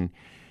Cobain.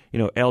 You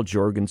know, Al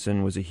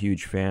Jourgensen was a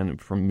huge fan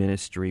from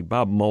Ministry.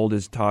 Bob Mould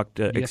has talked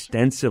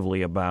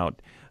extensively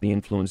about the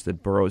influence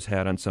that Burroughs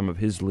had on some of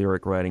his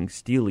lyric writing.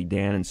 Steely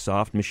Dan and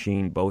Soft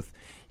Machine, both,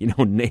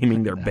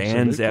 naming their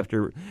bands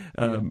after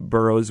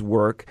Burroughs'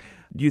 work.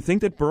 Do you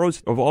think that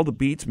Burroughs, of all the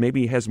Beats,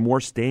 maybe has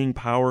more staying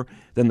power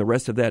than the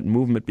rest of that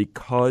movement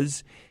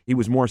because he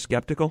was more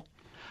skeptical?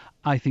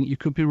 I think you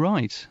could be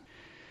right.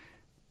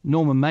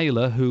 Norman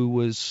Mailer, who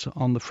was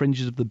on the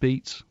fringes of the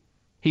Beats,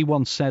 he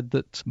once said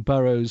that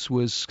Burroughs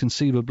was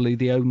conceivably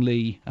the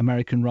only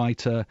American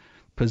writer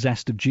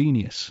possessed of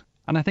genius.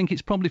 And I think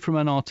it's probably from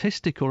an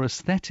artistic or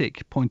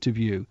aesthetic point of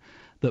view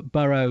that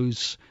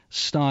Burroughs'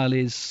 style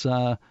has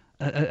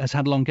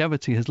had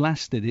longevity, has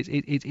lasted.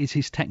 It's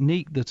his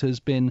technique that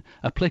has been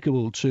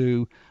applicable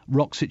to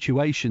rock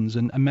situations,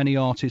 and many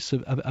artists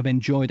have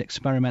enjoyed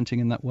experimenting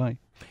in that way.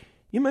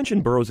 You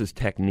mentioned Burroughs'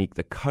 technique,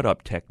 the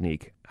cut-up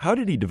technique. How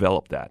did he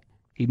develop that?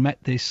 He met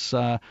this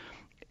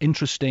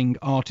interesting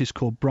artist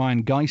called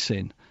Brian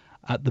Gysin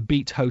at the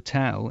Beat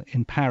Hotel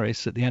in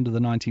Paris at the end of the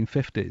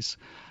 1950s.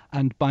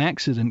 And by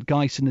accident,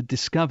 Gysin had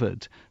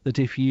discovered that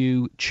if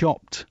you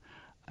chopped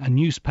a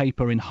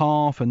newspaper in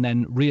half and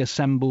then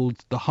reassembled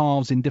the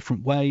halves in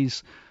different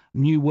ways,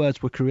 new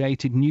words were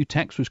created, new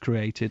text was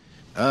created.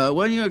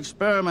 When you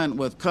experiment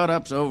with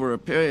cut-ups over a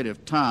period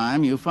of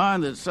time, you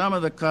find that some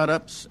of the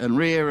cut-ups and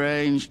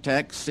rearranged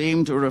text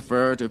seem to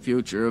refer to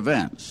future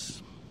events.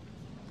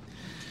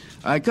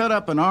 I cut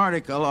up an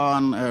article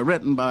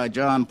written by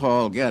John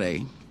Paul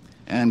Getty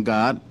and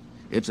got,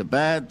 "It's a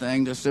bad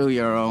thing to sue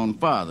your own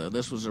father."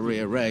 This was a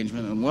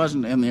rearrangement and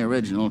wasn't in the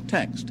original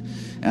text.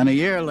 And a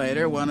year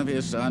later, one of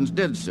his sons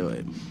did sue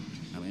him.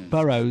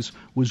 Burroughs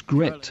was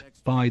gripped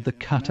by the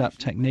cut-up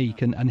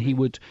technique, and he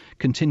would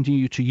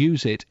continue to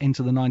use it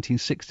into the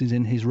 1960s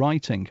in his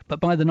writing.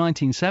 But by the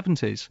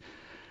 1970s,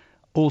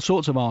 all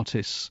sorts of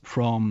artists,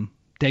 from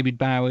David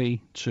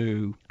Bowie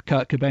to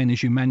Kurt Cobain,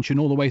 as you mentioned,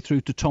 all the way through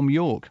to Tom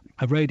York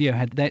of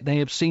Radiohead, they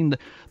have seen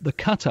the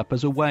cut-up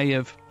as a way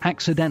of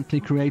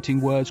accidentally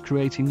creating words,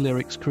 creating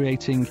lyrics,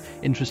 creating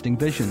interesting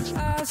visions.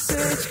 I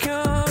say it's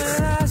coming,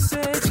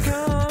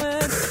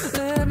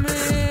 let me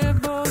hear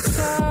both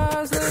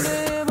sides, let me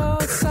hear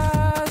both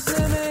sides,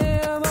 let me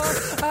hear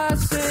both. I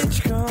say it's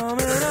coming,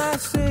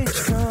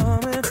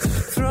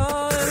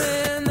 throw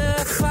it in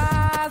the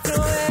fire,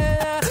 throw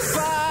it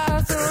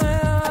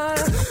in,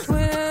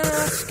 we're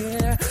not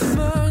scared,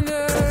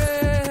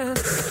 mongering,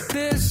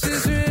 this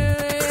is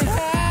really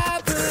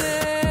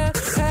happening,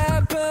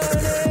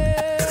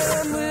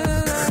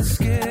 we're not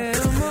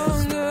scared,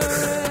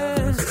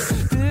 mongering,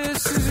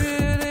 this is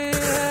really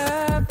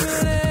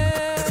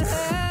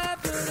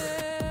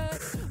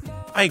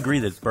I agree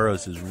that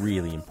Burroughs is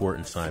really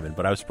important, Simon,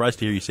 but I was surprised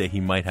to hear you say he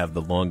might have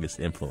the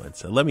longest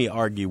influence. Let me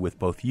argue with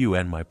both you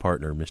and my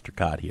partner, Mr.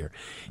 Cott, here.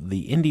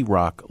 The indie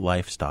rock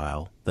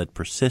lifestyle that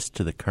persists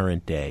to the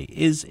current day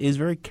is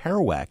very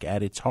Kerouac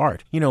at its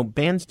heart.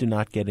 Bands do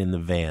not get in the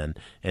van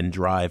and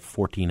drive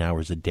 14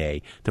 hours a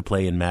day to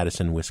play in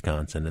Madison,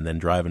 Wisconsin, and then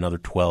drive another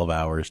 12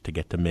 hours to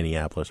get to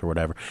Minneapolis or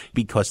whatever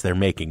because they're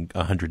making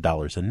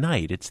 $100 a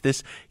night. It's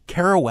this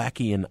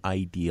Kerouacian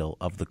ideal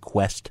of the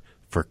quest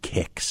for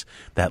kicks,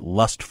 that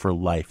lust for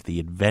life, the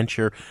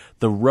adventure,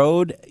 the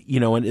road,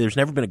 and there's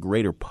never been a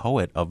greater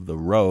poet of the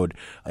road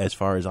as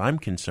far as I'm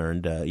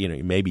concerned.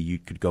 Maybe you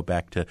could go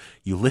back to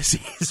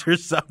Ulysses or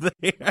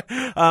something.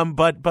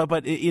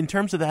 But in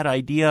terms of that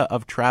idea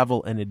of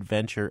travel and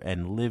adventure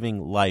and living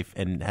life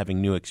and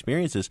having new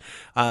experiences,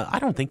 I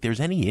don't think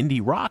there's any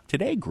indie rock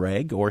today,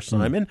 Greg or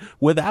Simon,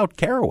 without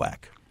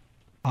Kerouac.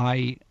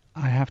 I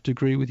have to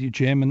agree with you,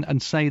 Jim,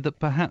 and say that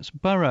perhaps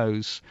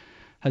Burroughs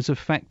has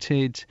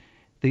affected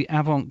the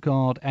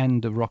avant-garde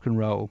end of rock and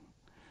roll.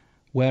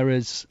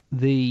 whereas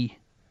the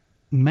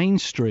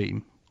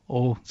mainstream,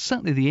 or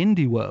certainly the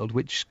indie world,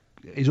 which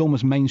is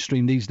almost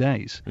mainstream these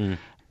days,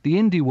 the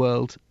indie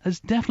world has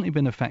definitely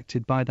been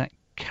affected by that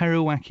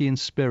Kerouacian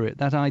spirit,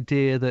 that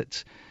idea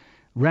that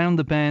round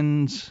the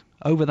bend,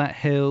 over that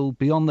hill,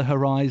 beyond the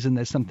horizon,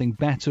 there's something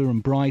better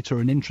and brighter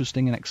and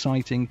interesting and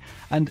exciting.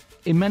 And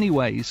in many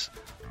ways,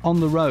 On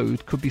the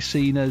Road could be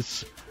seen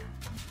as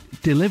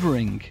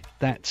delivering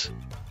that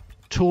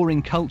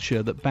touring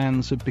culture that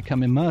bands have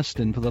become immersed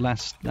in for the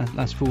last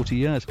 40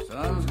 years.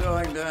 Sun's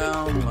going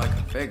down like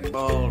a big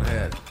bald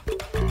head,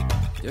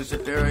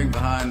 disappearing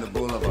behind the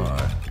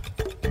boulevard.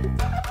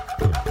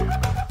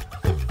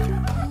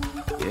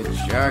 It's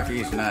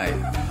Sharky's night.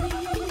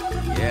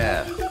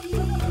 Yeah.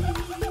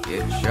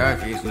 It's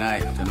Sharky's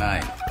night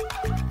tonight.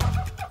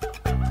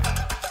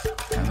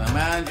 And the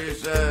manager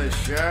says,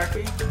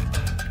 Sharky,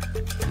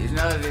 he's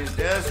not at his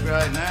desk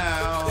right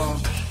now.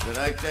 Should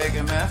I take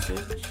a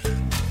message?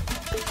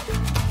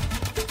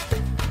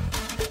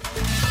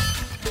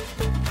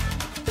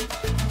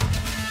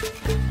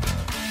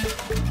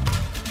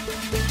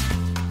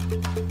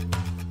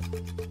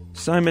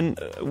 Simon,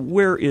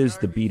 where is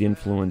the beat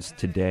influence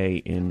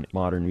today in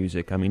modern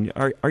music? I mean,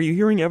 are you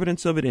hearing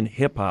evidence of it in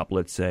hip-hop,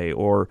 let's say,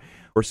 or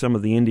some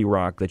of the indie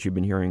rock that you've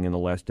been hearing in the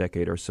last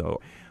decade or so?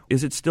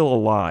 Is it still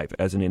alive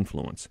as an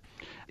influence?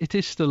 It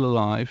is still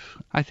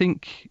alive. I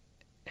think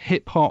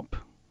hip-hop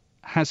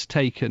has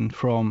taken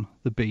from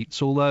the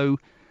beats, although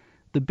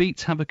the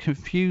beats have a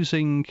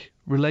confusing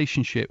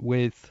relationship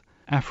with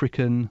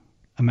African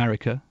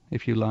America,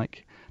 if you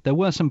like. There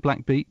were some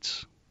black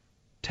beats,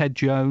 Ted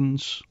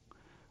Jones,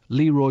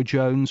 Leroy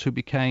Jones, who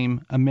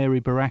became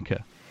Amiri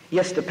Baraka.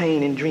 Yes, the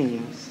pain in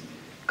dreams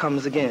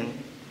comes again.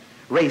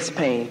 Race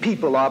pain,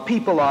 people are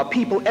people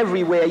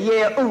everywhere.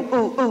 Yeah, ooh,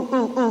 ooh, ooh,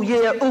 ooh, ooh,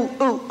 yeah, ooh,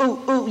 ooh,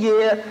 ooh, ooh,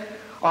 yeah.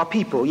 Are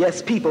people,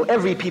 yes, people,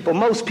 every people,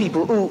 most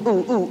people, ooh,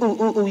 ooh, ooh,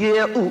 ooh, ooh, ooh,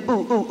 yeah, ooh,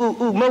 ooh, ooh,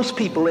 ooh, ooh, most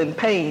people in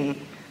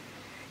pain.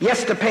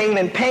 Yes, the pain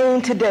and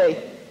pain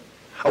today.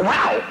 Oh,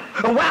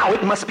 wow,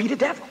 it must be the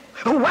devil.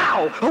 Oh,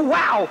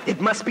 wow,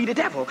 it must be the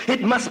devil.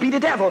 It must be the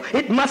devil.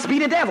 It must be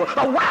the devil.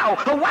 Oh, wow,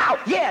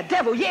 yeah,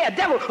 devil.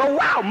 Oh,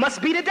 wow,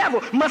 must be the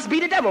devil. Must be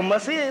the devil.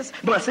 Must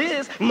is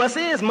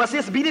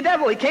be the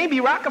devil. It can't be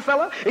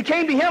Rockefeller. It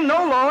can't be him,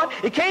 no Lord.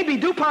 It can't be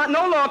DuPont,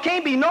 no Lord.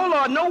 Can't be no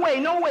Lord. No way,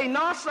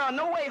 NASA,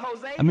 no way,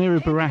 Jose.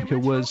 Amiri Baraka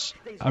was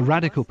a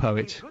radical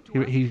poet.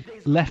 He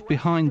left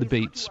behind the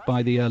beats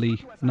by the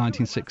early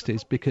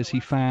 1960s because he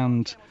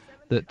found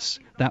that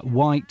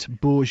white,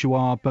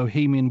 bourgeois,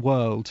 bohemian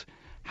world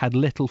had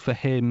little for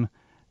him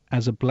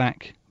as a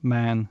black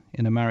man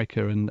in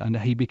America, and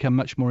he became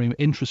much more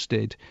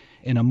interested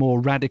in a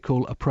more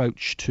radical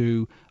approach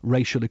to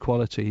racial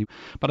equality.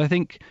 But I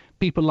think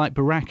people like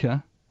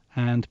Baraka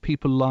and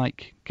people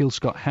like Gil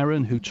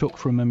Scott-Heron, who took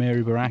from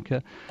Amiri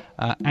Baraka,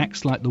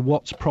 acts like the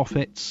Watts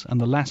Prophets and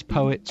the Last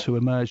Poets, who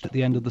emerged at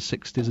the end of the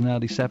 60s and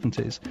early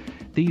 70s.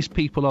 These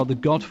people are the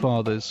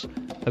godfathers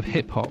of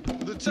hip-hop.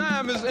 The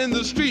time is in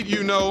the street,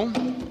 you know,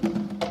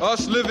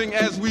 us living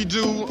as we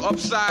do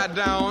upside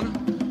down,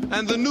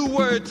 and the new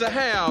word to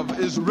have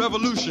is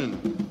revolution.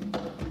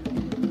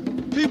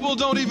 People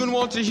don't even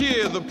want to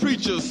hear the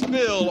preacher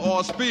spill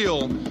or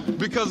spiel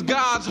because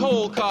God's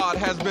whole card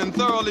has been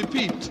thoroughly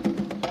peeped,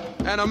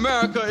 and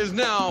America is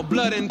now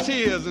blood and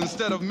tears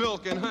instead of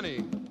milk and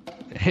honey.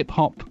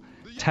 Hip-hop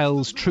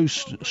tells true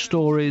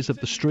stories of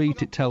the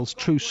street. It tells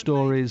true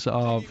stories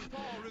of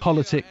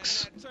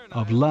politics,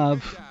 of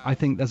love. I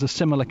think there's a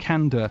similar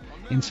candor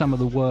in some of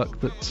the work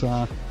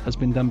that has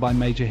been done by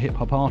major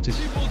hip-hop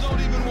artists. People don't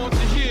even want to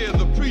hear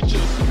the preacher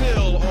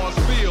spill or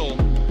spiel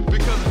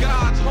because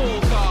God's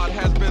whole card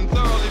has been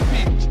thoroughly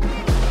peeped,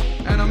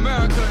 and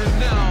America is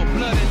now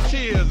blood and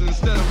tears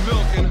instead of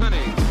milk and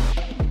honey.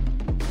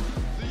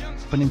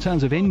 But in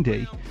terms of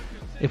indie,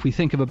 if we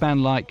think of a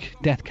band like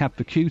Death Cab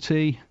for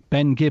Cutie,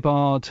 Ben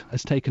Gibbard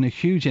has taken a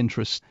huge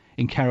interest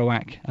in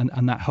Kerouac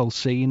and that whole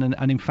scene.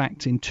 And in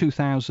fact, in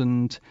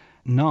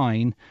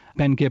 2009,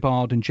 Ben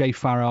Gibbard and Jay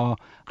Farrar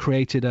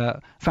created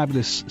a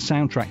fabulous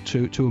soundtrack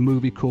to a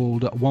movie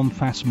called One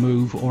Fast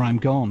Move or I'm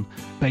Gone,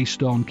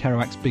 based on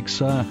Kerouac's Big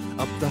Sur.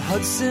 Up the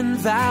Hudson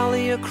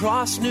Valley,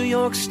 across New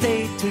York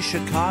State to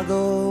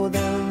Chicago,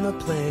 then the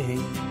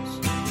plains.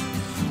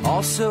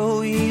 All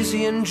so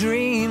easy and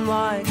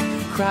dreamlike,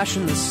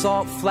 crashing the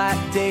salt flat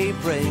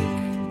daybreak.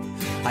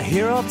 I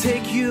hear I'll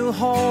take you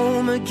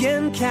home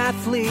again,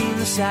 Kathleen.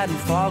 The satin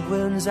fog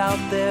winds out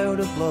there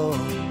to blow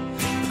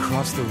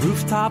across the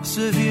rooftops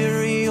of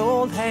eerie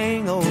old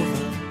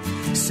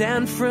hangover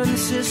San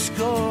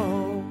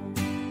Francisco.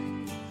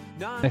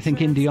 I think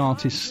indie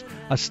artists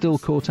are still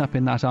caught up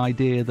in that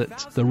idea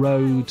that the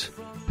road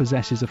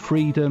possesses a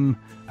freedom.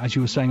 As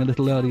you were saying a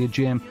little earlier,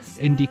 Jim,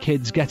 indie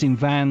kids get in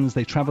vans,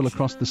 they travel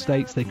across the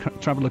States, they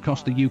travel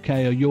across the UK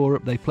or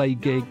Europe, they play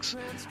gigs,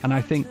 and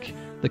I think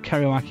the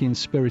Kerouacian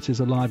spirit is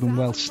alive and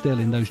well still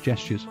in those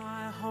gestures.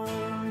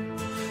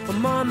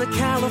 I'm on the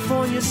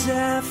California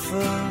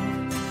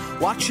Zephyr,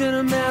 watching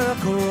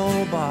America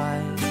roll by.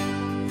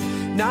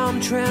 Now I'm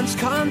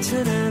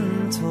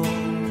transcontinental,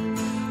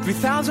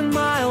 3,000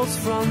 miles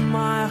from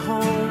my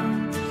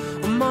home,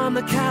 I'm on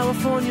the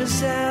California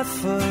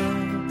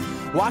Zephyr,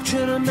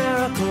 watching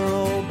America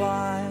roll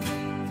by.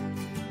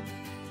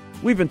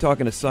 We've been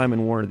talking to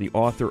Simon Warner, the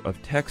author of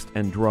Text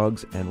and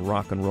Drugs and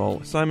Rock and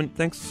Roll. Simon,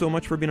 thanks so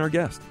much for being our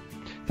guest.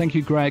 Thank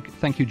you, Greg.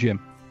 Thank you, Jim.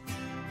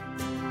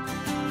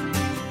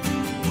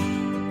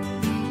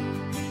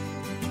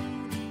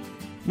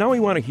 Now we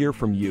want to hear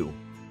from you.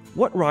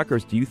 What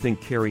rockers do you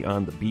think carry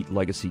on the Beat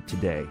legacy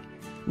today?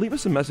 Leave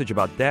us a message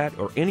about that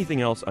or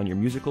anything else on your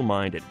musical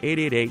mind at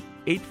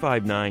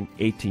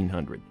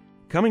 888-859-1800.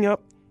 Coming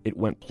up, it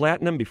went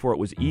platinum before it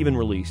was even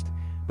released.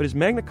 But is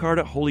Magna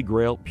Carta Holy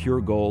Grail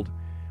pure gold?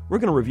 We're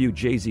going to review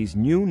Jay-Z's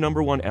new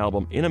 #1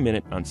 album in a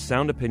minute on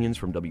Sound Opinions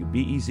from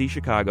WBEZ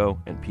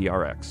Chicago and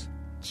PRX.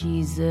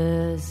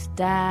 Jesus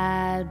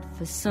died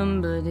for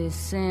somebody's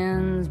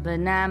sins, but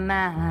not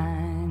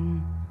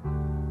mine.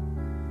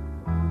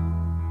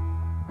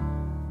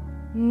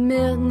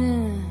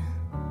 Milton,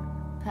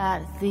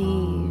 pot of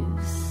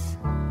thieves,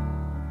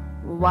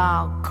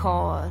 wild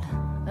cord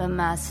of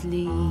my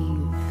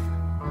sleeve,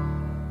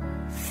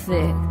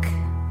 thick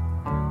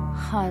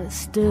heart of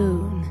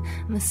stone,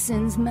 my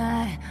sins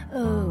my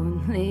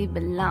own, they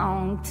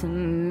belong to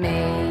me.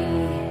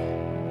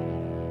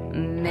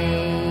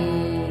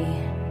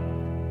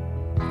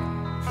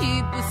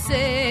 People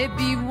say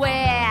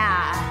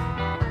beware,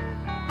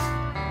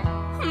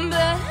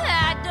 but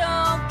I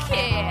don't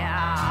care.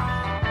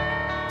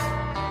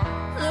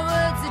 The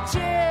words are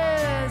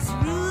just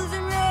rules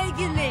and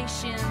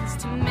regulations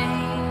to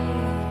me.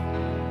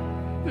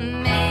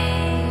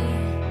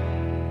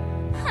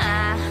 I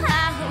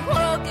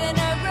walk in a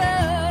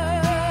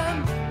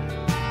room,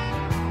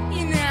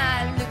 you know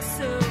I look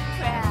so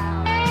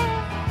proud.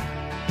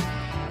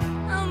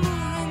 I'm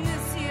moving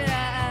this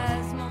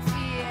year's more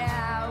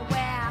fear,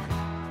 where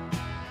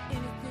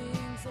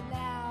anything's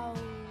allowed.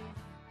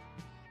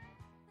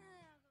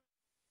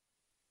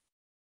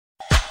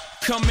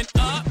 Coming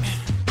up,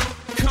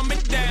 coming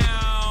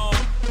down,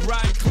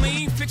 ride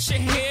clean, fix your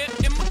hair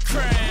in my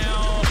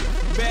crown.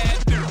 Bad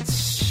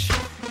bitch,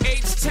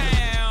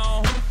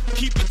 H-Town,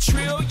 keep it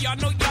trill, y'all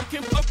know y'all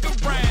can fuck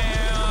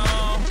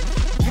around.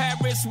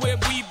 Paris where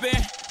we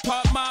been,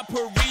 part my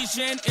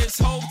Parisian, it's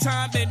whole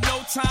time and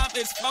no time,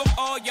 it's for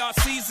all y'all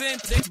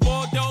seasons. It's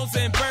Bordeaux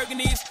and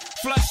Burgundies,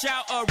 flush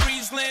out a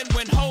Riesling,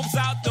 when hoes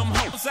out, them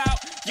hoes out,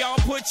 y'all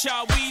put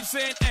y'all weaves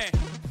in and...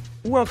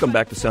 Welcome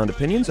back to Sound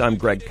Opinions. I'm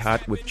Greg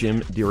Kot with Jim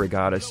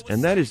DeRogatis,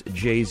 and that is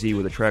Jay-Z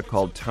with a track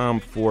called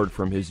Tom Ford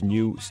from his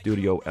new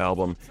studio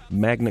album,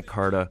 Magna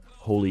Carta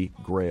Holy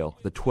Grail,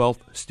 the 12th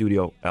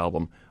studio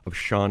album of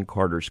Sean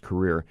Carter's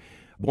career.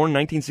 Born in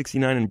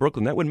 1969 in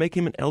Brooklyn, that would make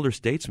him an elder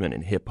statesman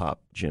in hip-hop,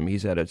 Jim.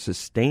 He's had a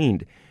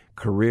sustained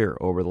career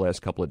over the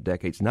last couple of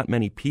decades. Not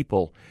many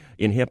people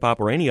in hip-hop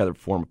or any other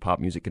form of pop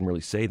music can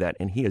really say that,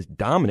 and he has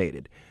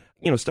dominated.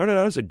 You know, started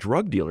out as a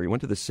drug dealer. He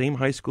went to the same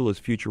high school as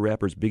future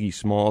rappers Biggie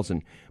Smalls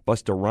and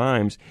Busta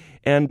Rhymes,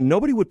 and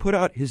nobody would put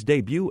out his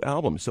debut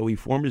album, so he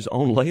formed his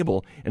own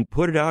label and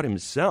put it out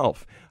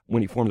himself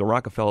when he formed the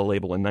Rockefeller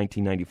label in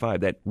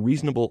 1995. That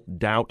Reasonable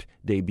Doubt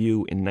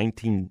debut in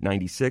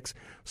 1996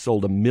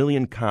 sold 1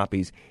 million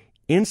copies,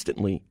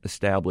 instantly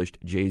established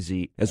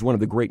Jay-Z as one of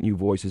the great new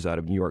voices out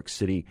of New York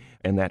City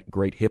and that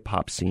great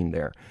hip-hop scene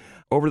there.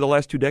 Over the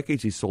last 2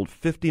 decades, he's sold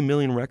 50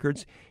 million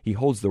records. He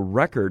holds the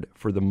record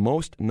for the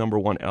most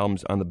 #1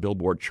 albums on the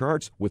Billboard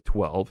charts with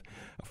 12,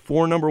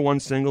 4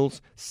 #1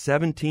 singles,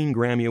 17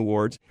 Grammy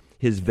Awards.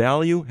 His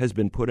value has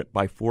been put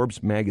by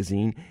Forbes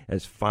magazine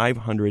as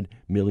 $500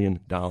 million.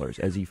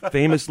 As he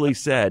famously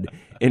said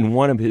in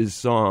one of his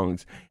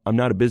songs, I'm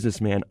not a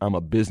businessman, I'm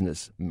a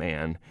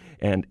businessman.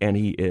 And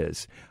he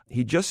is.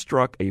 He just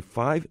struck a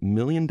 $5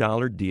 million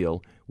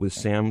deal with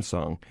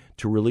Samsung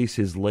to release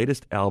his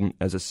latest album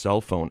as a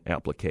cell phone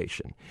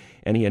application.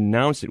 And he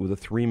announced it with a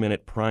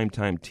 3-minute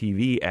primetime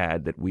TV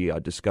ad that we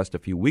discussed a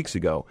few weeks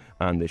ago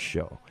on this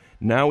show.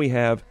 Now we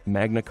have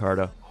Magna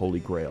Carta Holy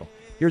Grail.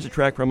 Here's a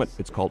track from it.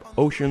 It's called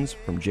Oceans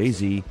from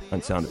Jay-Z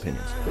on Sound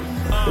Opinions.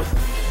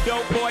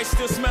 Dope boy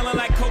still smelling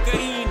like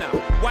cocaine.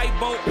 White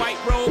boat, white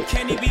road,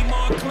 can he be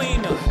more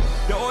cleaner?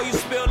 The oil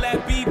spill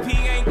at BP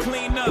ain't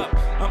clean up.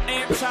 I'm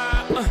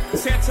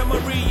anti-Santa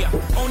Maria.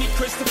 Only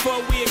Christopher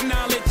we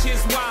acknowledge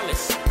his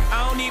Wallace.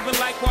 I don't even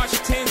like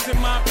Washington's in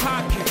my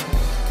pocket.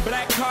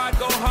 Black card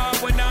go hard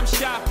when I'm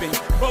shopping.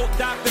 Boat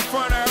docked in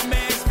front of her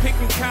man's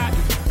picking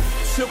cotton.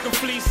 Silken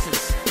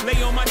fleeces,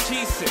 lay on my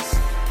Jesus.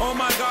 Oh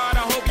my God,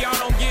 I hope y'all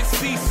don't get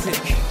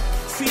seasick.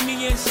 See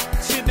me in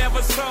shit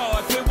never saw.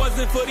 If it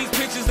wasn't for these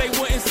pictures, they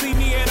wouldn't see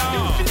me at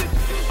all.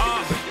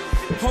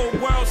 Whole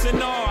world's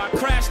in awe. I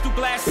crash through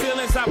glass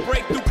ceilings, I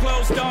break through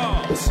closed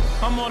doors.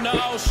 I'm on the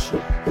ocean,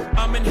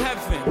 I'm in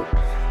heaven.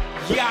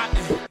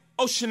 Yachting,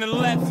 Ocean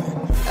 11.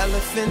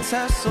 Elephant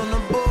tusk on the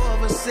bow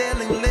of a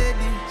sailing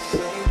lady,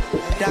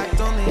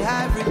 docked on the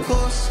Ivory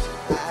Coast.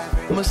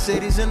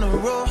 Mercedes in a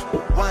row,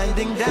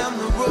 winding down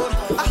the road.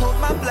 I hope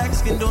my black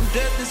skin don't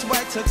dirt this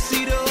white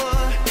tuxedo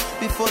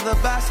before the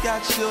boss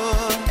got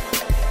sure.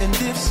 And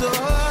if so,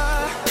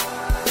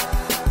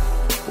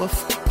 well,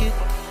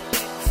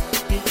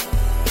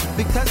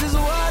 Because this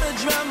water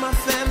drown my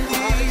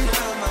family.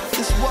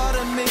 This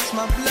water makes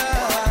my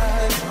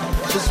blood.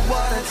 This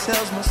water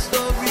tells my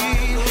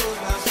story.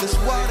 This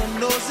water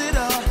knows it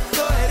all.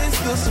 Go ahead and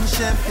spill some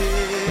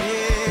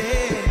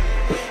champagne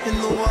in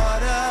the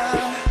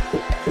water.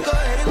 Go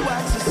ahead and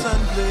watch the sun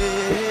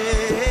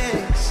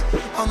blaze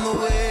on the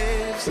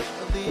waves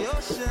of the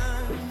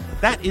ocean.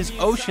 That is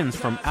Oceans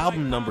from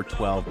album number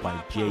 12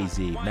 by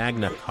Jay-Z,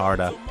 Magna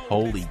Carta,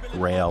 Holy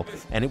Grail,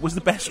 and it was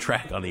the best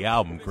track on the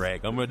album,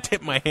 Greg. I'm going to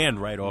tip my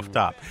hand right off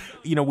top.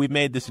 You know, we've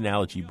made this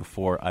analogy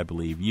before, I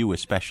believe, you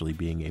especially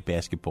being a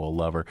basketball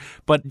lover,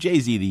 but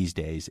Jay-Z these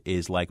days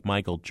is like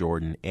Michael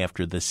Jordan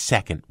after the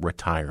second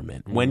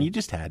retirement, when you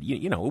just had,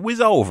 you know, it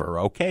was over,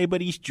 okay,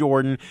 but he's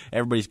Jordan.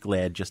 Everybody's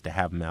glad just to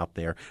have him out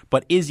there,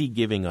 but is he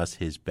giving us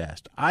his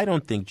best? I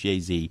don't think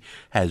Jay-Z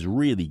has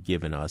really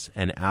given us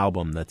an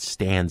album that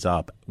stands up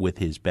with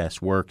his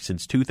best work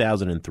since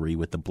 2003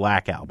 with the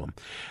Black Album.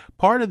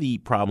 Part of the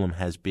problem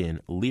has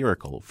been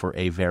lyrical for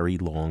a very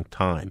long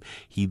time.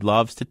 He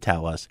loves to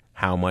tell us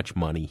how much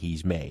money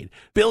he's made.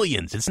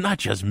 Billions. It's not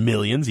just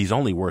millions. He's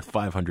only worth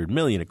 $500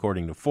 million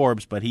according to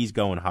Forbes, but he's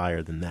going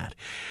higher than that.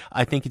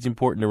 I think it's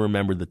important to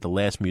remember that the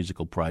last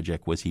musical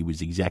project was he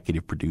was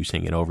executive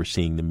producing and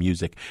overseeing the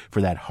music for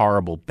that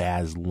horrible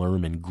Baz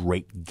Luhrmann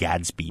Great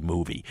Gatsby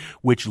movie,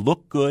 which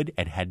looked good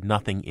and had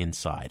nothing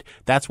inside.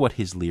 That's what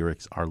his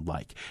lyrics are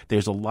like.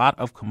 There's a lot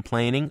of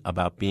complaining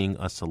about being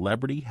a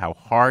celebrity, how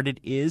hard it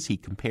is. He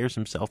compares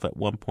himself at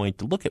one point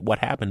to look at what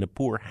happened to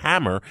poor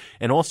Hammer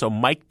and also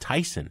Mike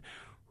Tyson.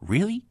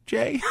 Really,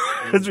 Jay?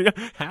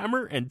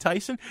 Hammer and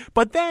Tyson?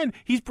 But then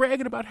he's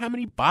bragging about how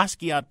many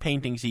Basquiat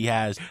paintings he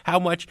has, how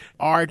much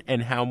art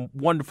and how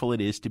wonderful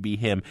it is to be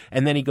him.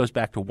 And then he goes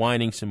back to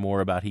whining some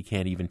more about he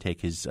can't even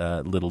take his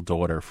little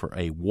daughter for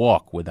a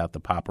walk without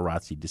the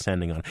paparazzi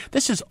descending on him.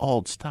 This is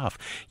old stuff.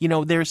 You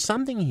know, there's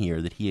something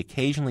here that he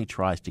occasionally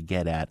tries to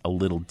get at a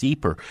little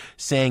deeper,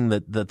 saying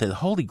that the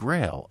holy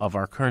grail of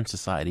our current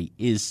society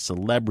is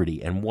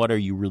celebrity, and what are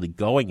you really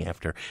going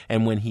after?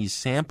 And when he's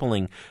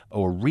sampling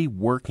or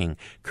reworking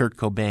Kurt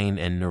Cobain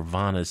and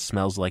Nirvana's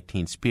Smells Like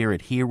Teen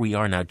Spirit, here we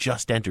are now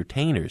just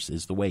entertainers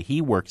is the way he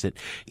works it.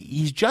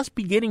 He's just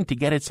beginning to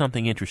get at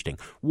something interesting.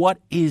 What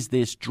is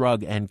this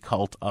drug and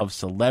cult of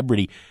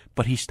celebrity?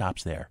 But he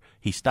stops there.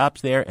 He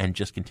stops there and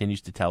just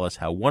continues to tell us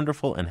how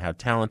wonderful and how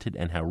talented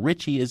and how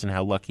rich he is and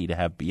how lucky to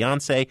have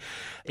Beyonce.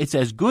 It's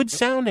as good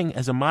sounding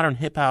as a modern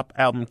hip-hop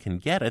album can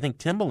get. I think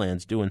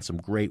Timbaland's doing some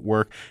great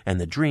work, and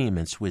The Dream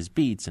and Swizz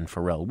Beatz and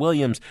Pharrell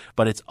Williams,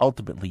 but it's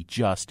ultimately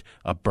just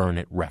a burn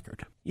it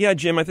record. Yeah,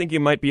 Jim, I think you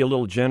might be a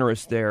little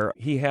generous there.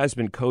 He has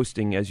been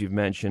coasting, as you've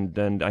mentioned,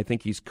 and I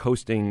think he's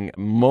coasting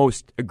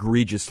most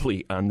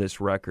egregiously on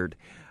this record.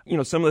 You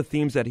know, some of the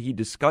themes that he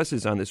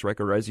discusses on this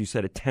record, or as you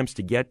said, attempts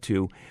to get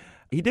to,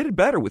 he did it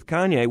better with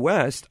Kanye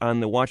West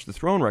on the Watch the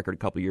Throne record a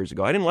couple of years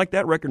ago. I didn't like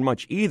that record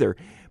much either,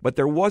 but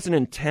there was an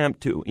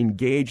attempt to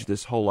engage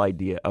this whole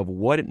idea of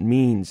what it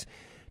means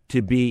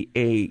to be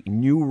a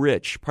new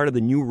rich, part of the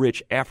new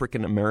rich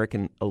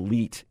African-American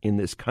elite in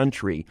this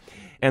country,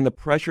 and the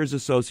pressures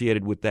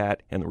associated with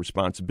that and the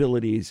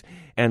responsibilities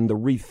and the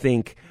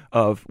rethink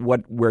of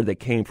where they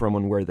came from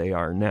and where they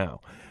are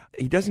now.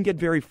 He doesn't get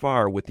very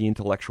far with the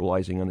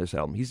intellectualizing on this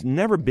album. He's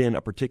never been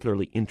a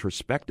particularly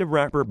introspective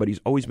rapper, but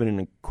he's always been an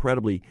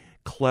incredibly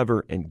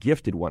clever and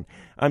gifted one.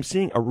 I'm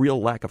seeing a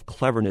real lack of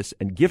cleverness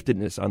and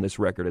giftedness on this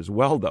record as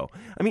well, though.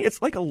 I mean,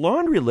 it's like a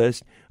laundry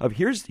list of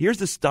here's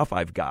the stuff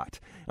I've got.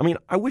 I mean,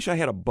 I wish I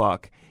had a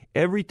buck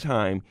every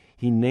time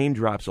he name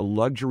drops a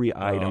luxury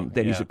item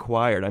that he's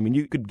acquired. I mean,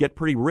 you could get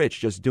pretty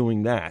rich just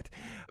doing that.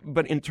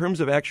 But in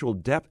terms of actual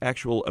depth,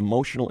 actual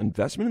emotional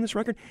investment in this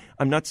record,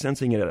 I'm not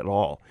sensing it at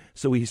all.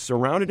 So he's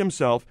surrounded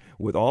himself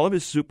with all of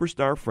his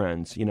superstar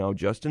friends, you know,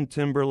 Justin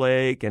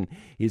Timberlake, and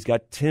he's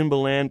got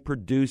Timbaland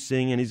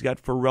producing, and he's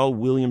got Pharrell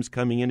Williams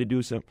coming in to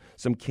do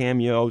some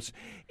cameos.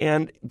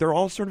 And they're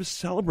all sort of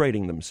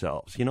celebrating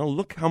themselves. You know,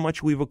 look how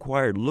much we've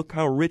acquired. Look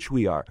how rich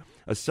we are.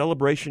 A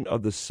celebration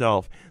of the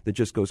self that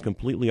just goes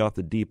completely off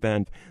the deep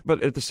end.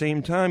 But at the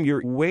same time,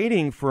 you're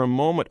waiting for a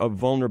moment of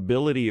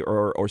vulnerability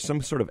or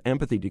some sort of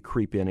empathy to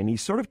creep in. And he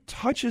sort of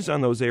touches on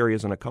those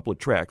areas on a couple of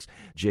tracks.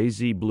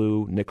 Jay-Z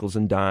Blue, Nickels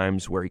and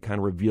Dimes, where he kind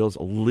of reveals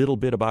a little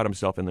bit about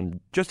himself. And then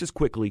just as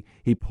quickly,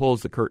 he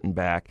pulls the curtain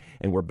back,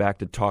 and we're back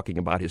to talking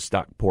about his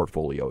stock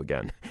portfolio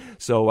again.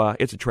 So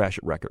it's a trash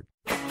it record.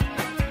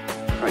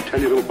 I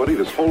tell you, little buddy,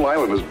 this whole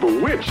island is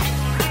bewitched.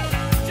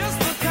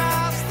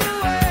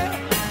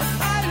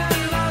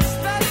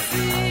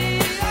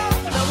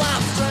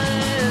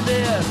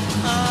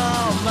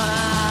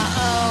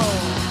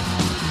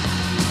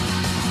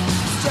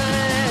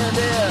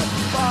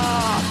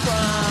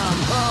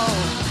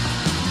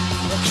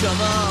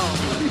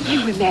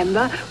 You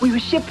remember, we were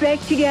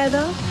shipwrecked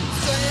together.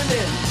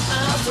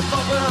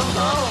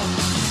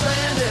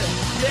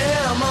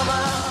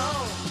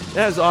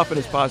 As often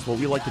as possible,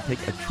 we like to take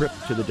a trip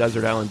to the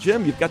desert island.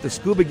 Jim, you've got the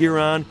scuba gear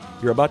on.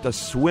 You're about to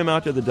swim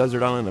out to the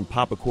desert island and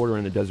pop a quarter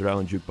in the desert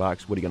island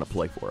jukebox. What are you going to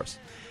play for us?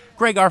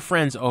 Greg, our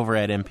friends over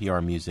at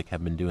NPR Music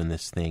have been doing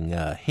this thing,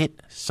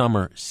 hit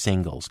summer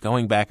singles,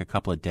 going back a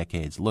couple of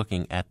decades,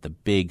 looking at the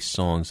big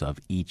songs of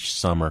each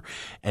summer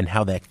and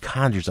how that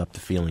conjures up the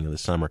feeling of the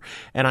summer.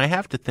 And I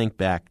have to think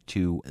back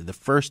to the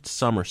first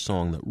summer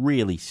song that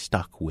really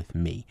stuck with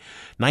me.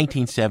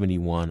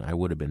 1971, I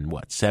would have been,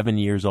 7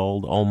 years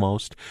old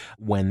almost,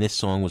 when this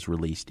song was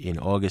released in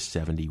August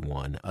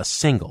 71, a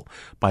single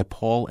by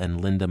Paul and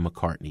Linda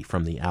McCartney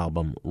from the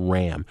album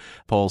Ram,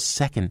 Paul's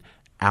second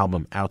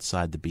album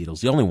outside the Beatles,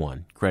 the only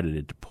one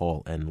credited to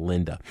Paul and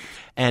Linda.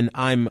 And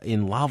I'm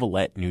in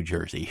Lavallette, New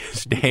Jersey,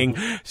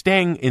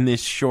 staying in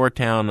this shore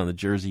town on the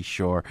Jersey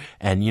Shore,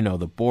 and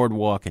the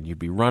boardwalk, and you'd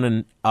be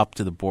running up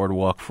to the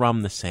boardwalk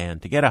from the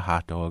sand to get a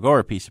hot dog or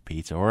a piece of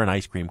pizza or an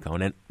ice cream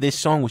cone, and this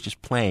song was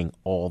just playing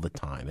all the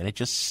time, and it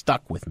just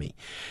stuck with me.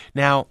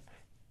 Now,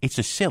 it's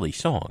a silly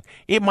song.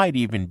 It might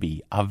even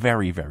be a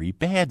very, very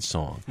bad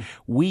song.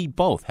 We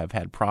both have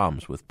had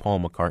problems with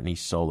Paul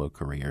McCartney's solo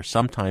career,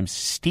 sometimes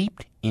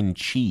steeped in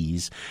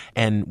cheese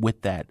and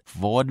with that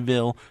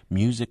vaudeville,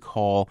 music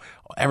hall,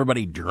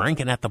 everybody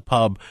drinking at the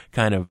pub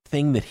kind of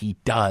thing that he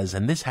does,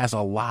 and this has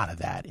a lot of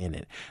that in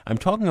it. I'm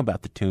talking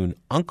about the tune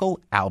Uncle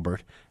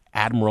Albert,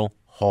 Admiral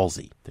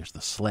Halsey. There's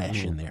the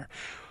slash in there.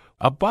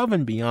 Above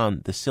and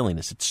beyond the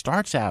silliness, it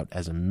starts out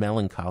as a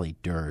melancholy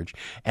dirge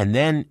and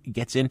then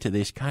gets into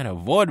this kind of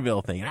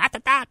vaudeville thing,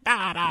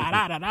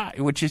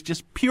 which is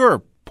just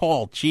pure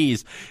Paul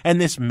cheese, and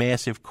this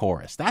massive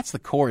chorus. That's the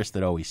chorus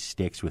that always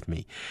sticks with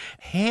me.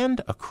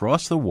 Hand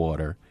across the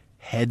water,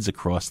 heads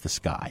across the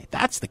sky.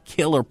 That's the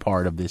killer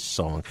part of this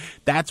song.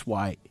 That's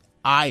why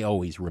I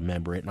always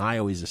remember it, and I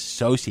always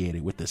associate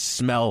it with the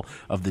smell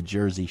of the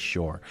Jersey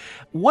Shore.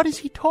 What is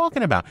he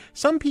talking about?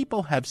 Some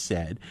people have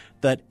said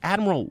that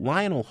Admiral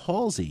Lionel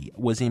Halsey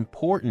was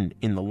important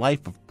in the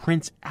life of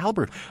Prince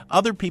Albert.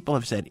 Other people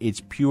have said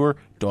it's pure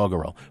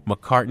doggerel.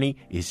 McCartney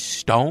is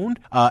stoned,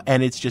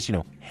 and it's just,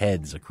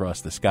 heads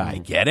across the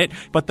sky. Get it?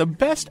 But the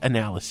best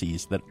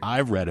analyses that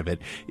I've read of it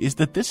is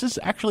that this is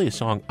actually a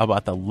song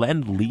about the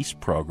Lend-Lease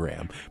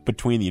program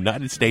between the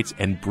United States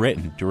and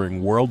Britain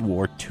during World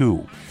War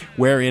II,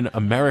 wherein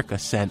America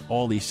sent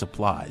all these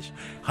supplies,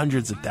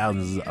 hundreds of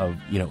thousands of,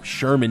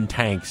 Sherman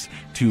tanks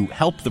to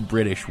help the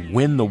British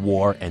win the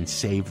war and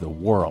save the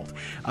world.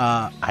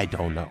 I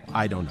don't know.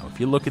 If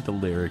you look at the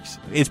lyrics,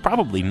 it's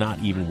probably not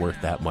even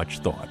worth that much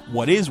thought.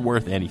 What is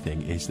worth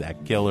anything is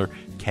that killer,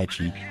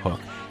 catchy hook.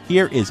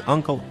 Here is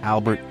Uncle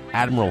Albert,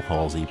 Admiral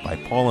Halsey by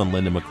Paul and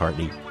Linda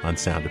McCartney on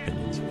Sound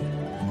Opinions.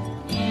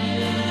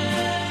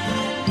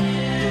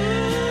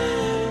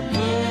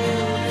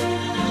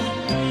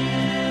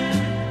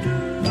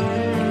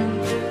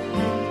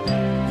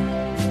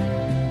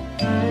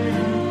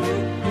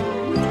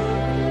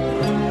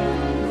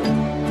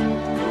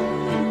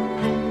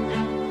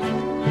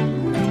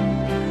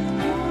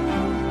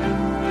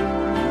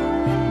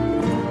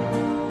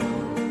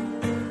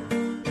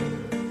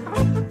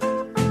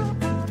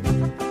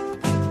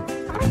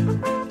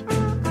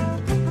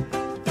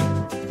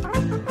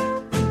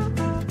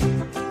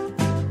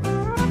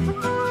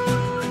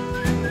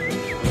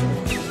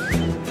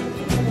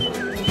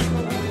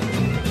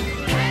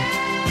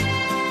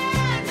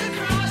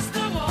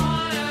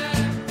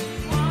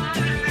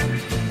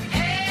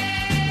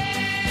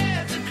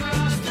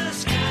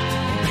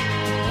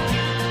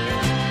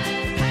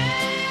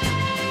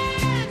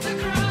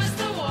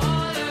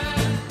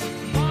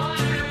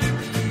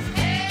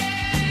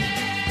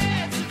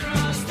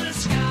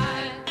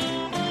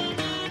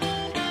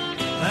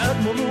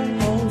 Admiral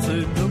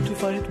Halsey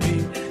notified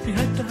me he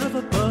had to have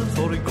a berth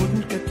or he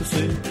couldn't get to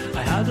sea.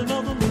 I had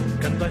another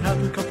look and I had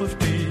a cup of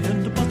tea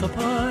and a butter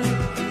pie.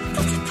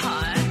 Butter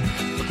pie?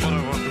 The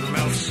butter wouldn't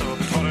melt, so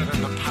put it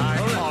in the pie.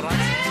 All right.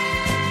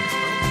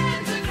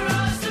 Hands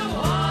across the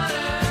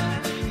water,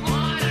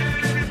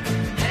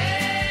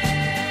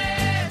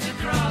 hands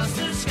across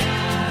the sky.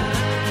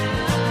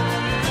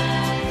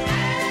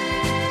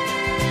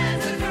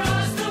 Hands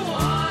across the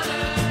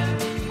water,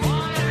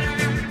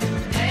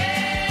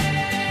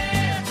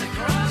 hands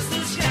across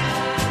the sky.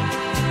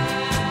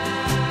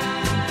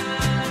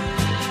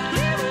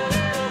 Little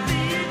be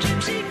a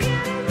gypsy,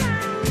 get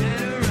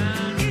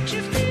around, get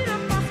your feet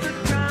up off the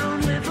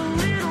ground, live a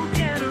little,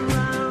 get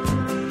around.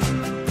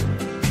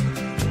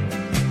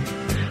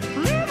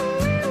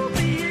 Little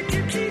be a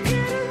gypsy,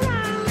 get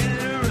around,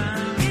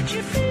 get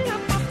your feet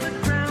up off the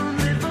ground,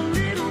 live a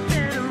little,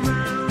 get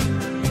around.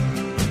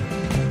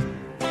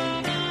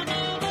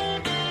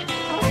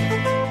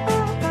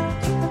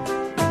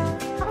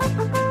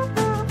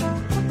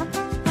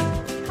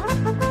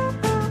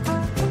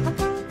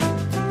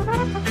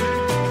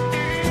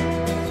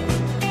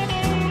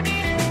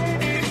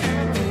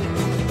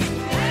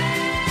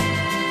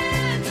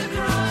 Hands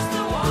across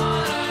the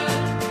water,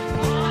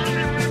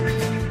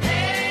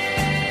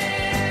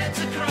 hands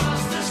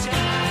across the sky.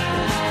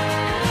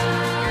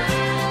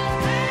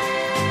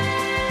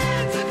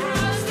 Hands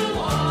across the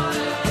water.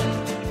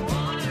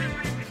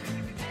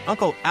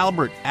 Uncle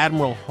Albert,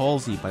 Admiral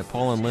Halsey by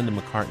Paul and Linda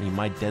McCartney,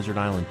 my Desert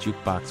Island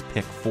Jukebox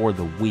pick for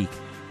the week.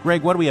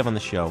 Greg, what do we have on the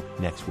show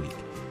next week?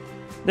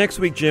 Next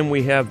week, Jim,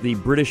 we have the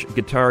British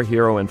guitar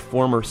hero and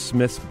former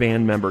Smiths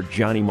band member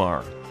Johnny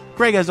Marr.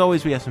 Greg, as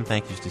always, we have some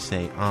thank yous to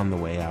say on the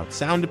way out.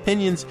 Sound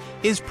Opinions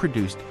is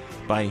produced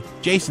by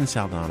Jason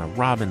Saldana,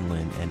 Robin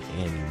Lynn, and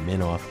Annie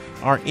Minoff.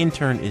 Our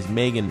intern is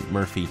Megan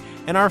Murphy,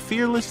 and our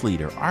fearless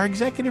leader, our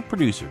executive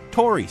producer,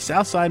 Tori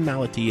Southside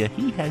Malatia.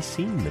 He has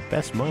seen the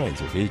best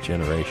minds of his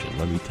generation,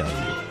 let me tell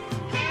you.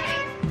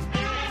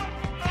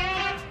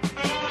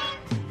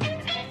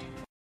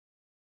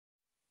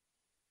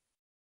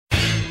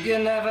 You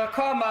never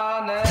call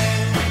my name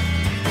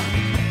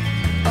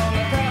on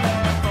the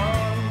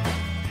telephone.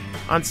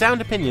 On Sound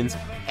Opinions,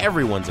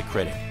 everyone's a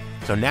critic.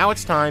 So now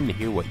it's time to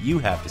hear what you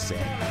have to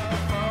say.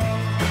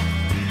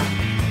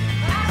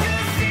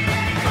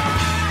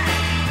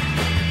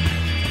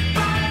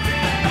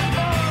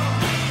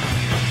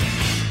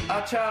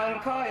 I try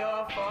and call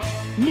your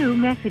phone. New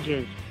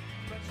messages.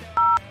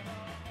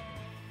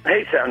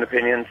 Hey, Sound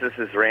Opinions. This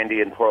is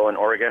Randy in Portland,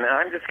 Oregon. And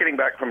I'm just getting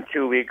back from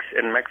 2 weeks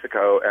in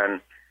Mexico,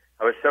 and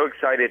I was so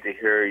excited to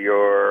hear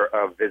your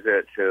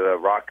visit to the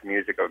rock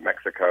music of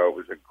Mexico. It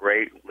was a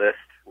great list,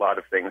 a lot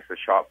of things to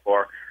shop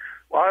for.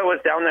 While I was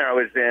down there, I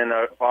was in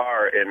a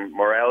bar in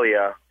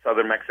Morelia,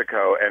 southern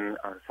Mexico, and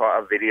I saw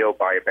a video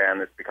by a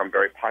band that's become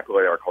very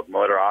popular there called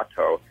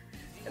Moderato.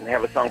 And they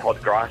have a song called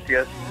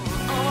Gracias.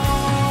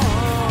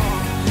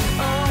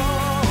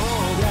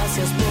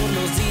 Gracias por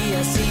los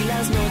días y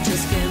las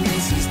noches que me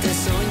hiciste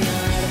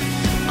soñar.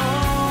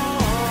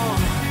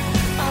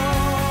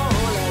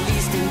 La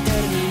lista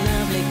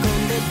interminable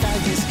con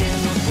detalles que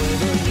no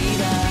puedo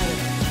olvidar.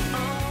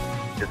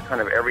 Just kind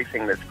of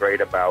everything that's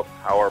great about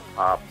power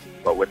pop,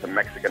 but with a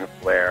Mexican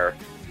flair,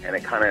 and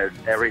it kind of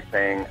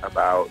everything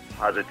about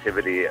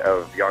positivity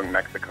of young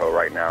Mexico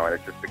right now, and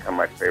it's just become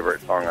my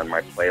favorite song on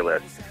my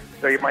playlist.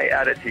 So you might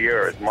add it to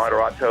yours.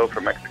 Moderato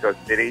from Mexico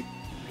City.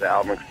 The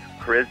album is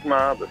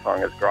Charisma. The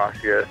song is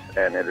Gracias,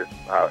 and it is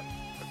as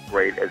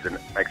great as a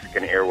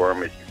Mexican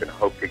earworm as you can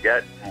hope to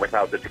get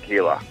without the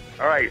tequila.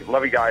 All right,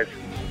 love you guys.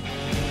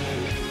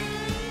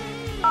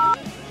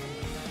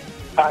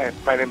 Hi,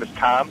 my name is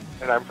Tom,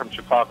 and I'm from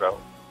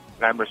Chicago.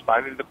 And I'm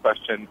responding to the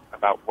question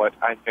about what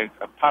I think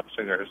of pop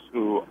singers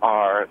who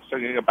are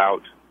singing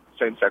about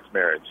same-sex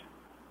marriage.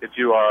 If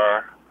you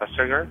are a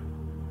singer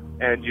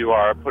and you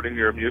are putting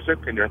your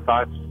music and your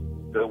thoughts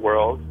to the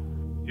world,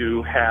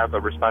 you have a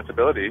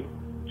responsibility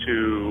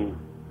to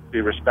be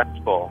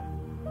respectful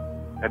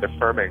and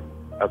affirming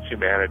of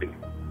humanity.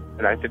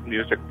 And I think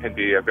music can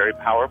be a very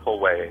powerful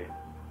way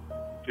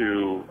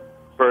to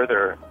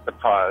further the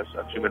cause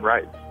of human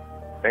rights.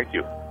 Thank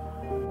you.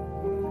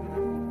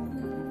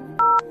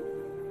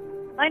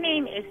 My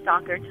name is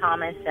Dr.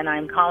 Thomas, and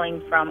I'm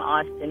calling from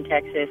Austin,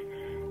 Texas.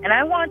 And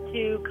I want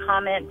to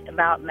comment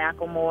about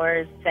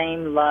Macklemore's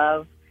Same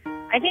Love.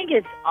 I think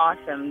it's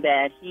awesome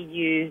that he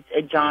used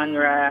a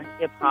genre,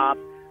 hip-hop,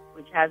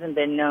 which hasn't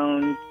been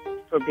known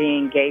for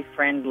being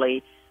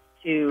gay-friendly,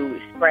 to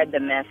spread the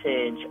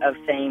message of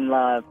same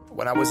love.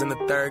 When I was in the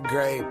 3rd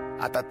grade,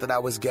 I thought that I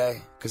was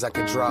gay, because I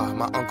could draw.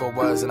 My uncle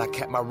was, and I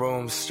kept my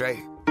room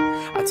straight.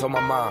 I told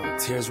my mom,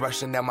 tears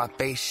rushing down my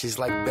face. She's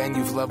like, Ben,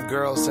 you've loved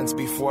girls since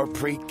before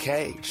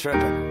pre-K.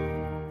 Tripping.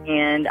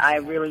 And I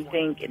really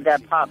think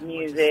that pop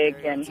music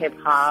and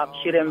hip-hop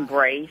should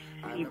embrace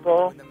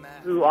people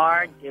who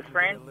are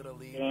different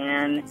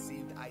than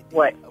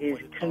what is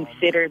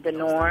considered the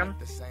norm.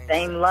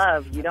 Same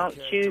love. You don't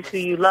choose who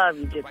you love.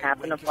 You just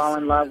happen to fall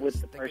in love with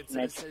the person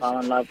that you fall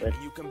in love with.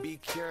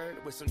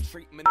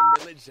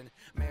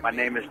 My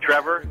name is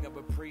Trevor,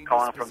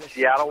 calling from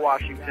Seattle,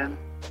 Washington.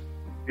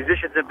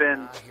 Musicians have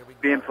been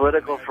being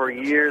political for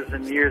years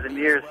and years and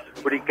years.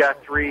 Woody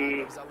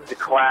Guthrie, The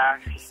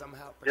Clash,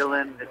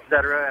 Dylan,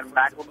 etc., and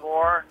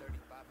Macklemore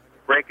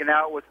breaking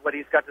out with what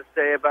he's got to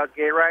say about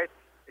gay rights.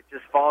 It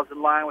just falls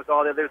in line with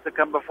all the others that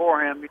come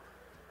before him.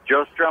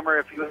 Joe Strummer,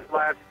 if he was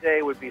alive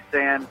today, would be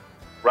saying,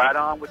 right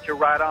on with your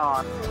right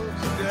on.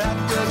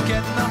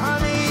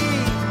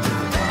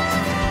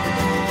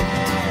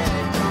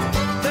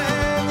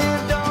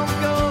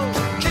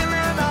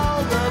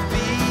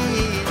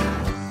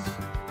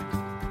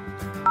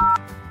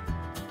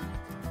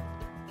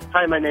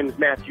 Hi, my name is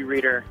Matthew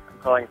Reeder. I'm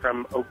calling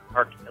from Oak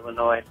Park,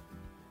 Illinois,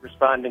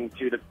 responding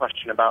to the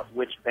question about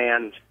which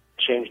band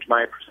changed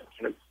my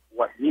perception of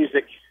what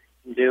music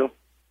can do.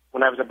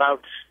 When I was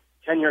about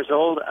 10 years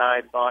old,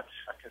 I bought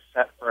a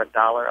cassette for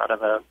 $1 out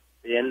of a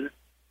bin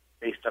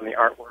based on the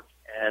artwork,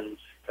 and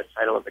the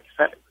title of the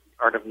cassette was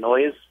The Art of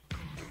Noise.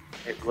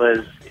 It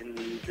was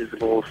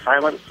Invisible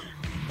Silence.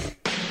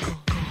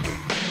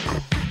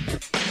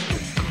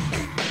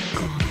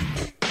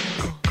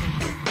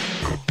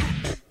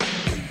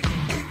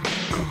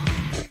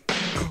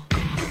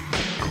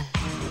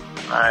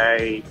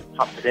 I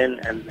popped it in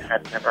and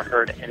had never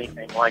heard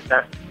anything like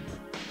that.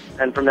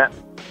 And from that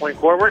point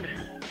forward,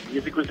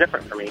 music was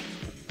different for me.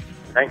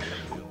 Thanks.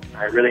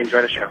 I really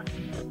enjoy the show.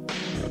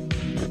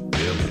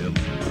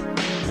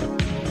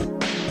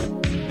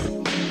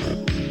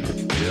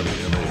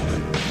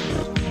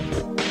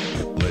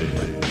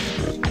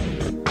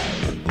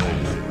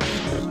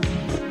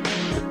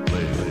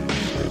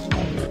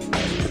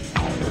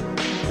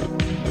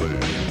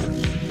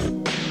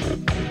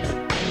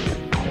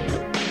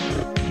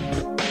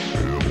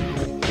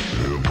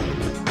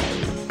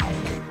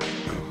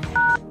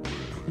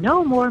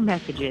 No more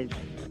messages.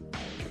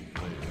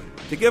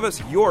 To give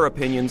us your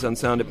opinions on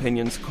Sound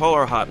Opinions, call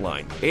our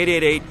hotline,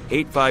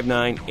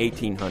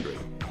 888-859-1800.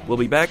 We'll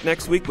be back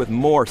next week with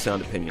more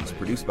Sound Opinions,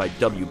 produced by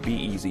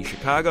WBEZ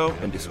Chicago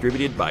and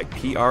distributed by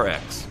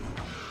PRX.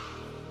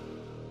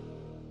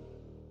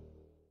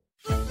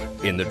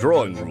 In the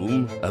drawing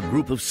room, a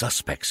group of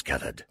suspects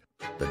gathered.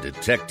 The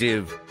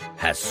detective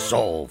has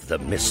solved the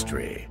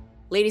mystery.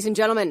 Ladies and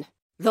gentlemen,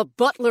 the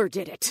butler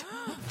did it.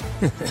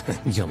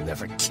 You'll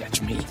never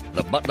catch me.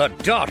 The butler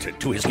darted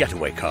to his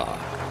getaway car.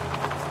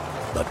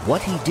 But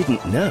what he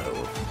didn't know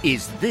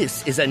is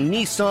this is a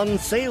Nissan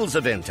sales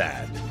event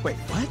ad. Wait,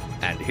 what?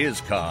 And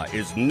his car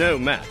is no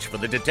match for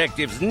the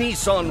detective's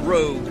Nissan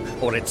Rogue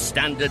or its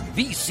standard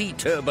VC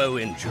turbo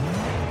engine.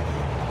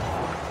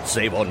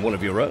 Save on one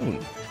of your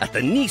own at the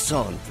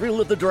Nissan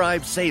Thrill of the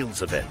Drive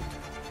sales event.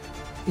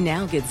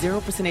 Now get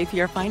 0%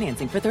 APR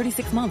financing for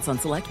 36 months on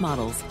select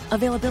models.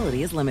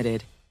 Availability is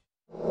limited.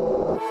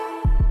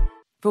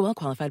 For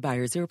well-qualified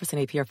buyers, 0%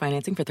 APR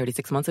financing for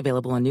 36 months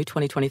available on new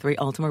 2023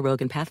 Altima,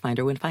 Rogue, and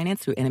Pathfinder when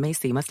financed through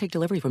NMAC. Must take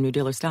delivery from new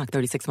dealer stock.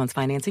 36 months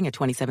financing at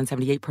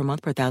 $27.78 per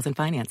month per thousand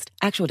financed.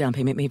 Actual down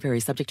payment may vary,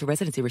 subject to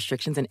residency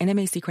restrictions and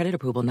NMAC credit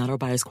approval. Not all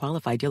buyers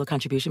qualify. Dealer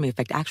contribution may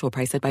affect actual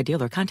price set by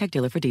dealer. Contact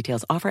dealer for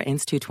details. Offer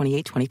ends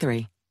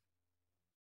 2/28/23.